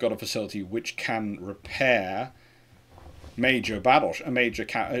you have got a facility which can repair major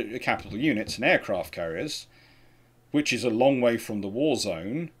capital units and aircraft carriers, which is a long way from the war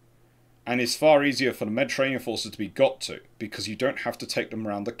zone, and is far easier for the Mediterranean forces to be got to, because you don't have to take them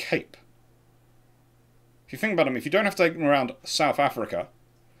around the Cape. If you think about them, if you don't have to take them around South Africa,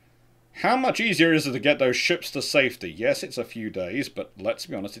 how much easier is it to get those ships to safety? Yes, it's a few days, but let's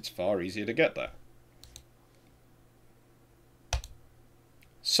be honest, it's far easier to get there.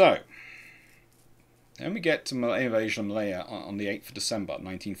 So, then we get to invasion of Malaya on the 8th of December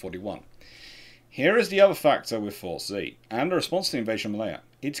 1941. Here is the other factor with Force Z and the response to the invasion of Malaya.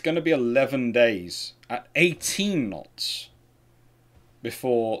 It's going to be 11 days at 18 knots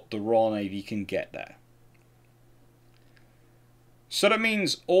before the Royal Navy can get there. So that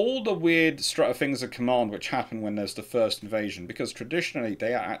means all the weird things of command which happen when there's the first invasion, because traditionally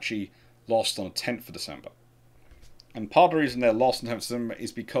they are actually lost on the 10th of December. And part of the reason they're lost on the 10th of December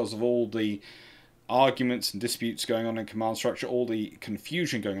is because of all the arguments and disputes going on in command structure, all the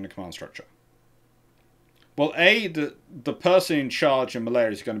confusion going on in command structure. Well, the person in charge in Malaya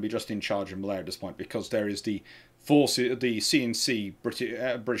is going to be just in charge of Malaya at this point, because there is the forces, the CNC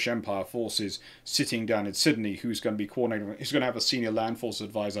British Empire forces sitting down in Sydney, who's going to be coordinating. He's going to have a senior land force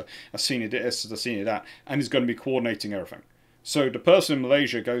advisor, a senior this, a senior that, and he's going to be coordinating everything. So the person in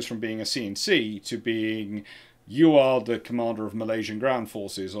Malaysia goes from being a CNC to being, you are the commander of Malaysian ground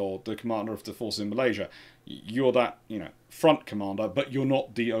forces, or the commander of the forces in Malaysia. You're that, front commander, but you're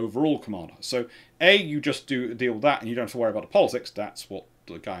not the overall commander. So A, you just deal with that, and you don't have to worry about the politics. That's what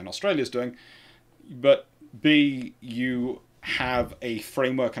the guy in Australia is doing. But B, you have a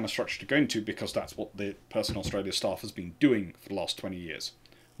framework and a structure to go into, because that's what the person in Australia's staff has been doing for the last 20 years,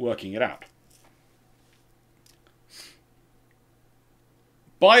 working it out.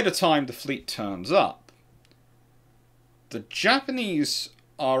 By the time the fleet turns up, the Japanese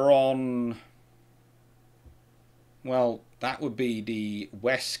are on, well, that would be the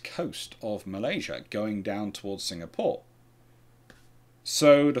west coast of Malaysia, going down towards Singapore.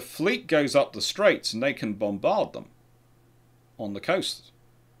 So the fleet goes up the straits and they can bombard them on the coast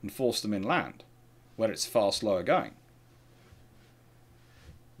and force them inland, where it's far slower going.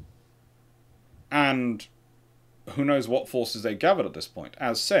 And who knows what forces they gathered at this point.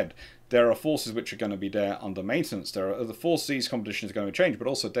 As said, there are forces which are going to be there under maintenance. There are the Force Z's competition is going to change, but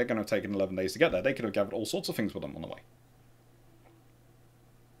also they're going to have taken 11 days to get there. They could have gathered all sorts of things with them on the way.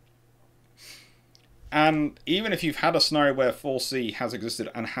 And even if you've had a scenario where Force Z has existed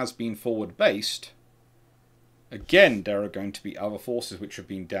and has been forward-based, again, there are going to be other forces which have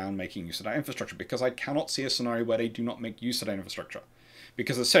been down making use of that infrastructure, because I cannot see a scenario where they do not make use of that infrastructure.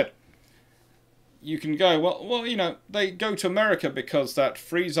 Because as I said, you can go, well, they go to America because that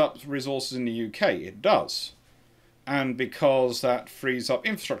frees up resources in the UK. It does. And because that frees up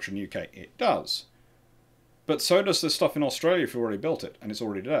infrastructure in the UK. It does. But so does the stuff in Australia if you've already built it, and it's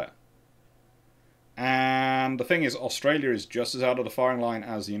already there. And the thing is, Australia is just as out of the firing line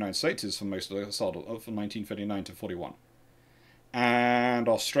as the United States is for most of the start of 1939 to 41. And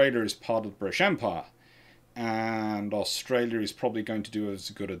Australia is part of the British Empire. And Australia is probably going to do as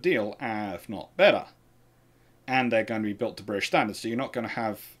good a deal, if not better. And they're going to be built to British standards, so you're not going to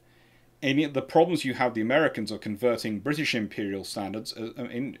have any of the problems you have the Americans are converting British imperial standards,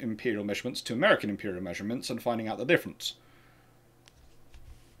 in imperial measurements, to American imperial measurements and finding out the difference.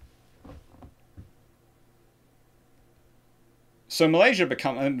 So an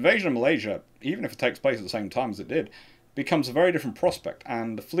invasion of Malaysia, even if it takes place at the same time as it did, becomes a very different prospect,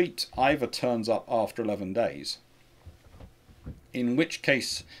 and the fleet either turns up after 11 days, in which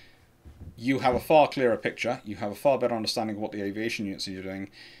case you have a far clearer picture, you have a far better understanding of what the aviation units are doing,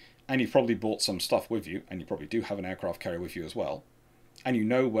 and you've probably brought some stuff with you, and you probably do have an aircraft carrier with you as well, and you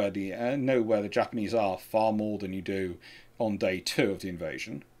know where the Japanese are far more than you do on day 2 of the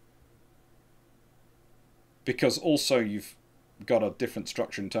invasion, because also you've got a different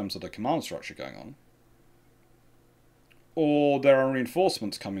structure in terms of the command structure going on, or there are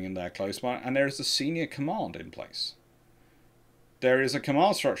reinforcements coming in there close by, and there is a senior command in place. There is a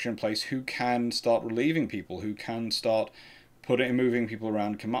command structure in place who can start relieving people, who can start moving people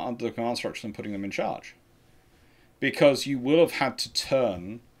around the command structure and putting them in charge. Because you will have had to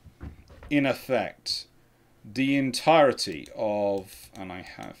turn, in effect, the entirety of, and I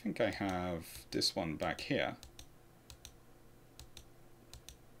think I have this one back here.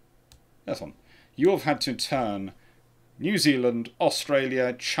 This one. You have had to turn New Zealand,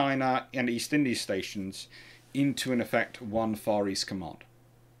 Australia, China, and East Indies stations into, in effect, one Far East command.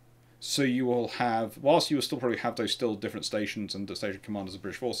 So you will have, whilst you will still probably have those still different stations and the station commanders of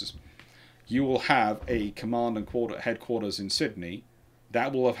British forces, you will have a command and headquarters in Sydney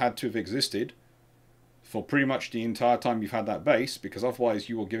that will have had to have existed for pretty much the entire time you've had that base, because otherwise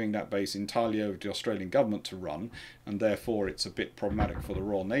you are giving that base entirely over to the Australian government to run, and therefore it's a bit problematic for the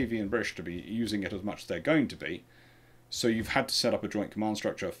Royal Navy and British to be using it as much as they're going to be. So you've had to set up a joint command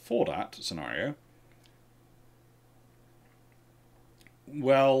structure for that scenario.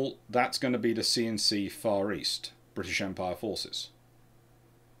 Well, that's going to be the CNC Far East, British Empire Forces.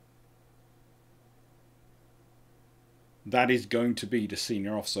 That is going to be the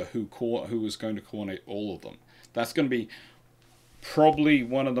senior officer who is going to coordinate all of them. That's going to be probably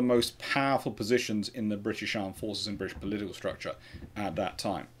one of the most powerful positions in the British Armed Forces and British political structure at that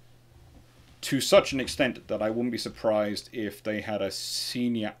time. To such an extent that I wouldn't be surprised if they had a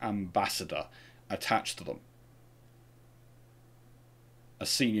senior ambassador attached to them. A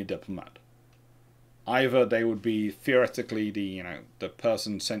senior diplomat. Either they would be theoretically the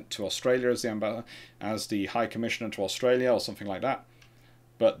person sent to Australia as the ambassador, as the High Commissioner to Australia or something like that,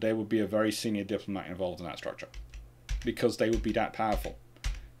 but there would be a very senior diplomat involved in that structure, because they would be that powerful.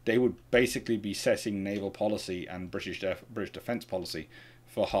 They would basically be setting naval policy and British defence policy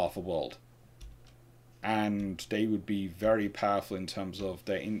for half a world, and they would be very powerful in terms of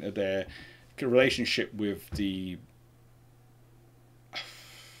their relationship with the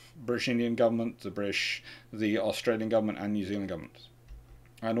British Indian government, the Australian government, and New Zealand governments,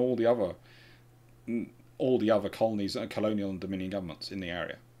 and all the other colonies, colonial and Dominion governments in the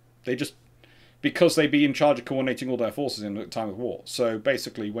area. Because they'd be in charge of coordinating all their forces in the time of war. So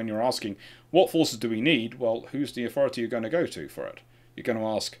basically, when you're asking what forces do we need, well, who's the authority you're going to go to for it? You're going to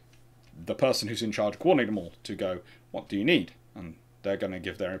ask the person who's in charge of coordinating them all to go, what do you need? And they're going to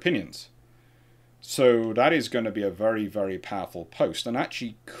give their opinions. So that is going to be a very, very powerful post, and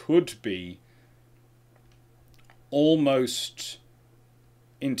actually could be almost,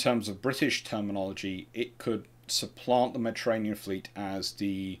 in terms of British terminology, it could supplant the Mediterranean Fleet as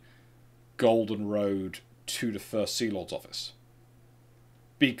the golden road to the First Sea Lord's office.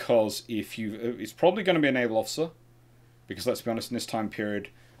 Because it's probably going to be a naval officer, because let's be honest, in this time period,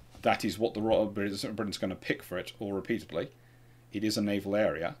 that is what the Royal Britain's going to pick for it, all repeatedly. It is a naval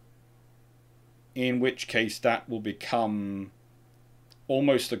area. In which case that will become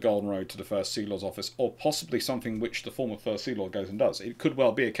almost the golden road to the First Sea Lord's office, or possibly something which the former First Sea Lord goes and does. It could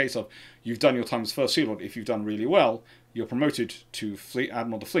well be a case of you've done your time as First Sea Lord. If you've done really well, you're promoted to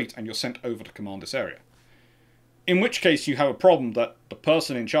Admiral of the Fleet and you're sent over to command this area. In which case you have a problem that the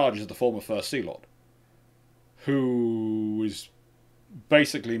person in charge is the former First Sea Lord, who is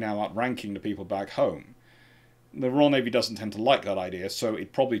basically now outranking the people back home. The Royal Navy doesn't tend to like that idea, so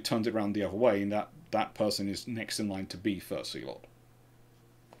it probably turns it around the other way, in that that person is next in line to be First Sea Lord.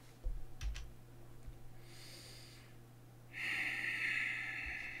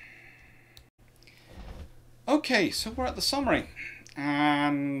 Okay, so we're at the summary.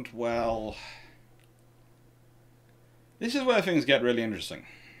 And, well, this is where things get really interesting.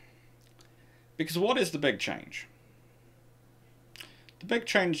 Because what is the big change? The big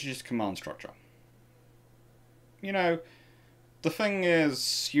change is command structure. You know, the thing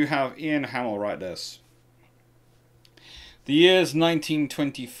is, you have Ian Hamel write this. The years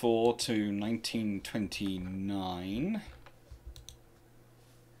 1924 to 1929,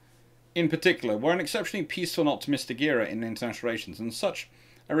 in particular, were an exceptionally peaceful and optimistic era in international relations, and such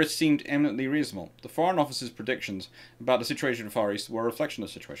a risk seemed eminently reasonable. The Foreign Office's predictions about the situation in the Far East were a reflection of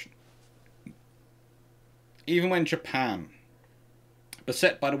the situation. Even when Japan,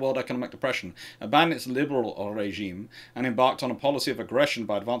 beset by the World Economic Depression, abandoned its liberal regime and embarked on a policy of aggression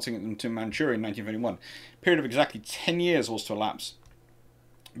by advancing into Manchuria in 1921. A period of exactly 10 years was to elapse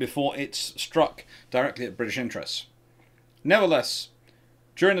before it struck directly at British interests. Nevertheless,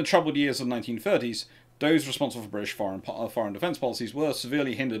 During the troubled years of the 1930s, those responsible for British foreign defence policies were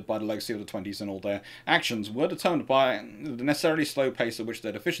severely hindered by the legacy of the 20s, and all their actions were determined by the necessarily slow pace at which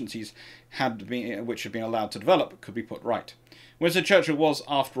their deficiencies which had been allowed to develop could be put right. Winston Churchill was,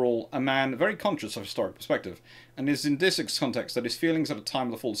 after all, a man very conscious of historic perspective, and it is in this context that his feelings at the time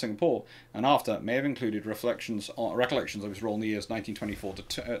of the fall of Singapore and after may have included recollections of his role in the years 1924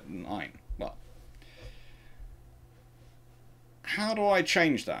 to 9. Well, how do I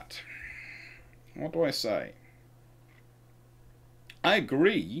change that? What do I say? I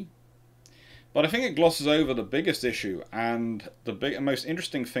agree, but I think it glosses over the biggest issue and the most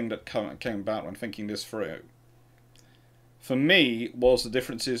interesting thing that came about when thinking this through. For me, was the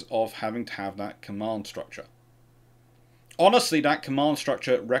differences of having to have that command structure. Honestly, that command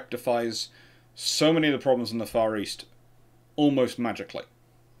structure rectifies so many of the problems in the Far East almost magically.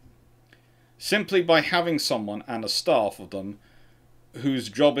 Simply by having someone and a staff of them whose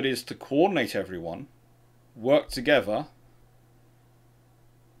job it is to coordinate everyone, work together,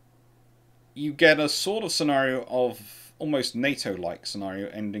 you get a sort of scenario of almost NATO-like scenario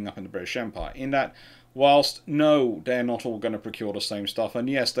ending up in the British Empire, in that whilst, no, they're not all going to procure the same stuff, and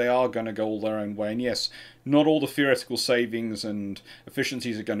yes, they are going to go all their own way, and yes, not all the theoretical savings and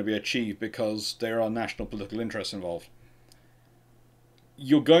efficiencies are going to be achieved because there are national political interests involved.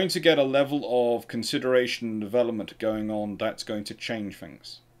 You're going to get a level of consideration and development going on that's going to change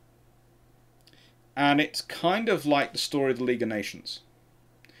things. And it's kind of like the story of the League of Nations.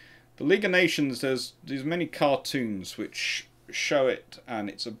 The League of Nations, there's many cartoons which show it, and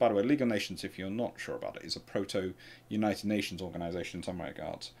it's by the way, League of Nations, if you're not sure about it, is a proto-United Nations organisation in some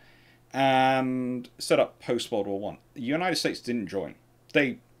regards, and set up post-World War One. The United States didn't join.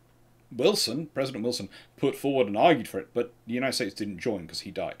 President Wilson, put forward and argued for it, but the United States didn't join because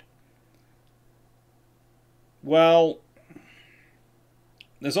he died. Well,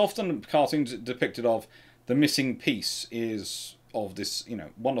 there's often cartoons depicted of the missing piece is of this,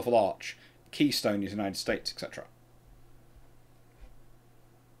 wonderful arch, keystone is the United States, etc.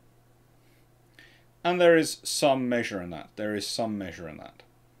 And there is some measure in that.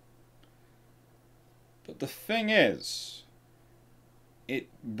 But the thing is, it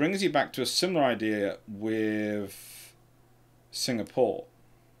brings you back to a similar idea with Singapore.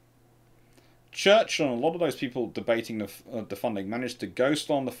 Churchill and a lot of those people debating the funding managed to go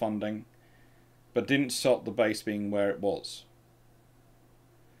slow on the funding, but didn't stop the base being where it was.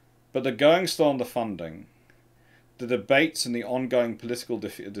 But the going slow on the funding, the debates and the ongoing political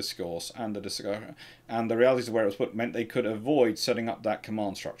discourse and the realities of where it was put meant they could avoid setting up that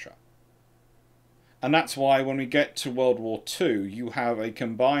command structure. And that's why when we get to World War II, you have a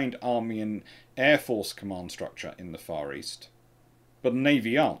combined Army and Air Force command structure in the Far East. But the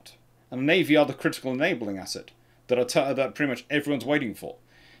Navy aren't. And the Navy are the critical enabling asset that pretty much everyone's waiting for.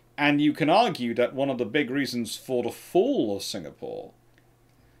 And you can argue that one of the big reasons for the fall of Singapore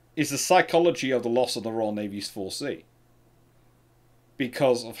is the psychology of the loss of the Royal Navy's 4C.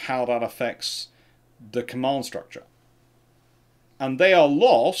 Because of how that affects the command structure. And they are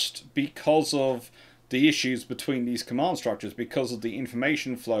lost because of the issues between these command structures, because of the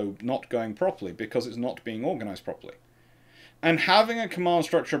information flow not going properly, because it's not being organized properly. And having a command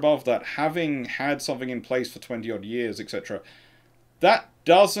structure above that, having had something in place for 20 odd years, etc., that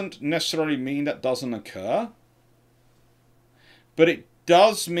doesn't necessarily mean that doesn't occur. But it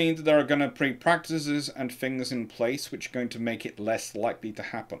does mean that there are going to be practices and things in place which are going to make it less likely to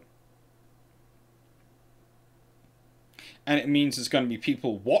happen. And it means there's going to be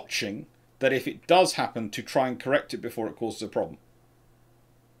people watching that if it does happen to try and correct it before it causes a problem.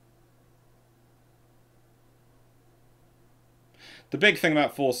 The big thing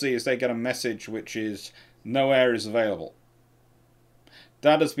about 4C is they get a message which is no air is available.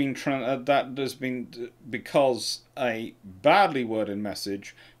 That has been because a badly worded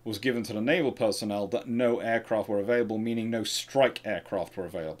message was given to the naval personnel that no aircraft were available, meaning no strike aircraft were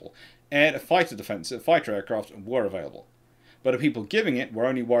available. Fighter aircraft were available. But the people giving it were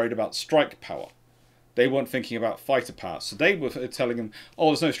only worried about strike power. They weren't thinking about fighter power. So they were telling them, oh,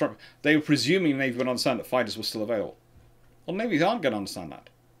 there's no strike. They were presuming the Navy would understand that fighters were still available. Well, Navies aren't going to understand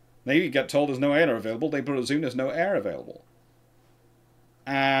that. Navy get told there's no air available. They presume there's no air available.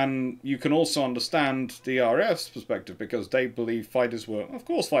 And you can also understand the RAF's perspective, because they believe fighters were, of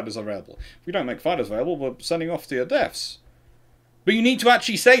course fighters are available. If we don't make fighters available, we're sending off to your deaths. But you need to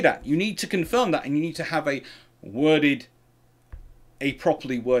actually say that. You need to confirm that, and you need to have a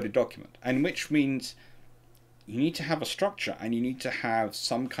properly worded document. And which means you need to have a structure, and you need to have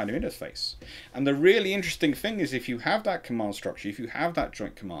some kind of interface. And the really interesting thing is, if you have that command structure, if you have that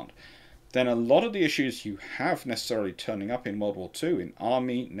joint command, then a lot of the issues you have necessarily turning up in World War II in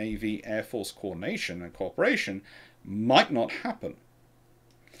Army, Navy, Air Force coordination and cooperation might not happen.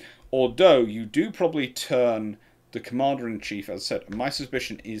 Although you do probably turn the Commander-in-Chief, as I said, my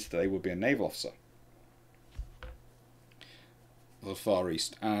suspicion is that they would be a naval officer of the Far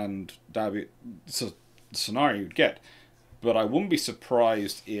East, and that would be the scenario you'd get. But I wouldn't be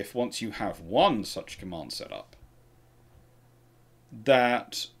surprised if once you have one such command set up,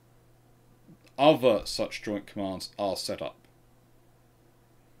 that other such joint commands are set up.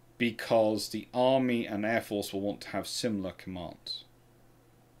 Because the Army and Air Force will want to have similar commands.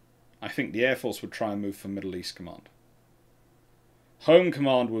 I think the Air Force would try and move for Middle East Command. Home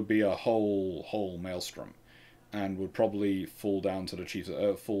Command would be a whole maelstrom, and would probably fall down to the chiefs,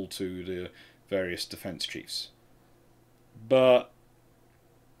 fall to the various defense chiefs. But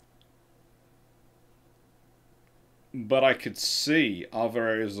I could see other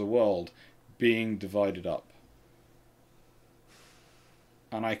areas of the world being divided up,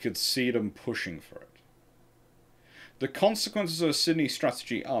 and I could see them pushing for it. The consequences of a Sydney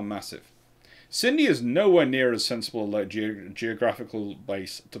strategy are massive. Sydney is nowhere near as sensible a geographical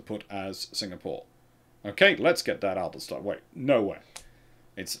base to put as Singapore. Okay, let's get that out of the start. Wait, nowhere.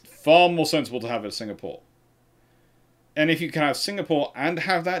 It's far more sensible to have it Singapore. And if you can have Singapore and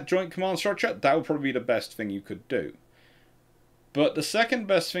have that joint command structure, that would probably be the best thing you could do. But the second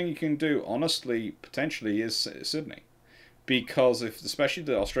best thing you can do, honestly, potentially, is Sydney. Because if, especially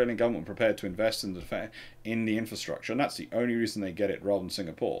the Australian government were prepared to invest in the infrastructure, and that's the only reason they get it rather than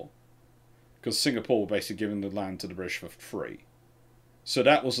Singapore, because Singapore were basically giving the land to the British for free. So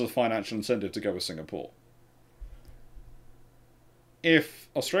that was the financial incentive to go with Singapore. If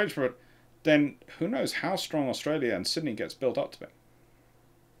Australia's prepared, then who knows how strong Australia and Sydney gets built up to be.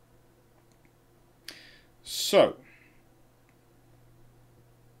 So,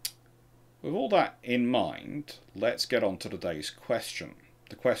 with all that in mind, let's get on to today's question.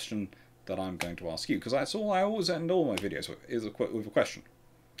 The question that I'm going to ask you, because that's all I always end all my videos with, is with a question.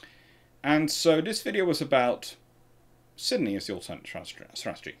 And so this video was about Sydney as the alternate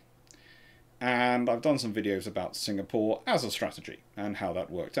strategy. And I've done some videos about Singapore as a strategy and how that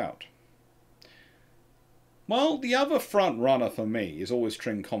worked out. Well, the other front runner for me is always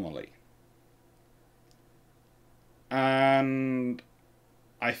Trincomalee. And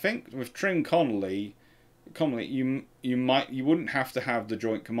I think with Trincomalee, you wouldn't have to have the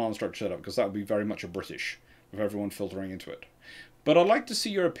joint command structure set up, because that would be very much a British, with everyone filtering into it. But I'd like to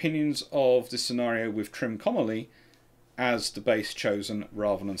see your opinions of this scenario with Trincomalee as the base chosen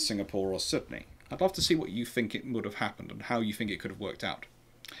rather than Singapore or Sydney. I'd love to see what you think it would have happened and how you think it could have worked out.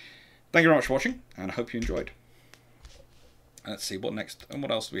 Thank you very much for watching, and I hope you enjoyed. Let's see what next and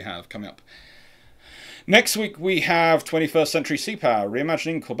what else do we have coming up. Next week we have 21st Century Sea Power,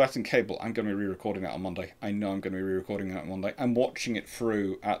 Reimagining Corvette and Cable. I'm going to be re-recording that on Monday. I know I'm going to be re-recording that on Monday. I'm watching it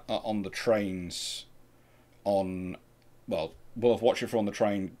through on the trains on, well, we'll have watched it through on the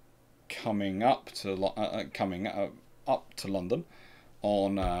train coming up to London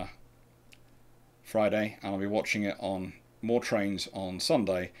on Friday, and I'll be watching it on more trains on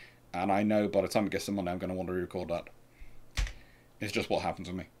Sunday, and I know by the time it gets to Monday I'm going to want to re-record that. It's just what happens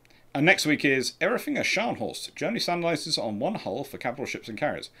with me. And next week is Everything a Scharnhorst, Germany standardizes on one hull for capital ships and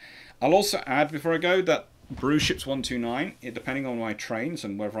carriers. I'll also add before I go that Bruce Ships 129, depending on my trains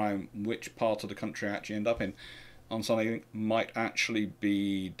and which part of the country I actually end up in on Sunday, might actually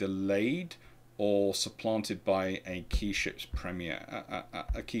be delayed or supplanted by a Key Ships Premier,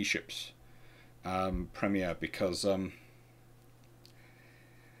 Premier, because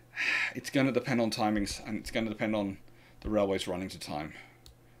it's going to depend on timings, and it's going to depend on the railways running to time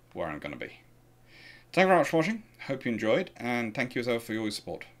where I'm going to be. Thank you very much for watching. Hope you enjoyed, and thank you as ever for your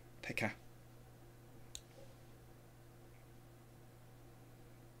support. Take care.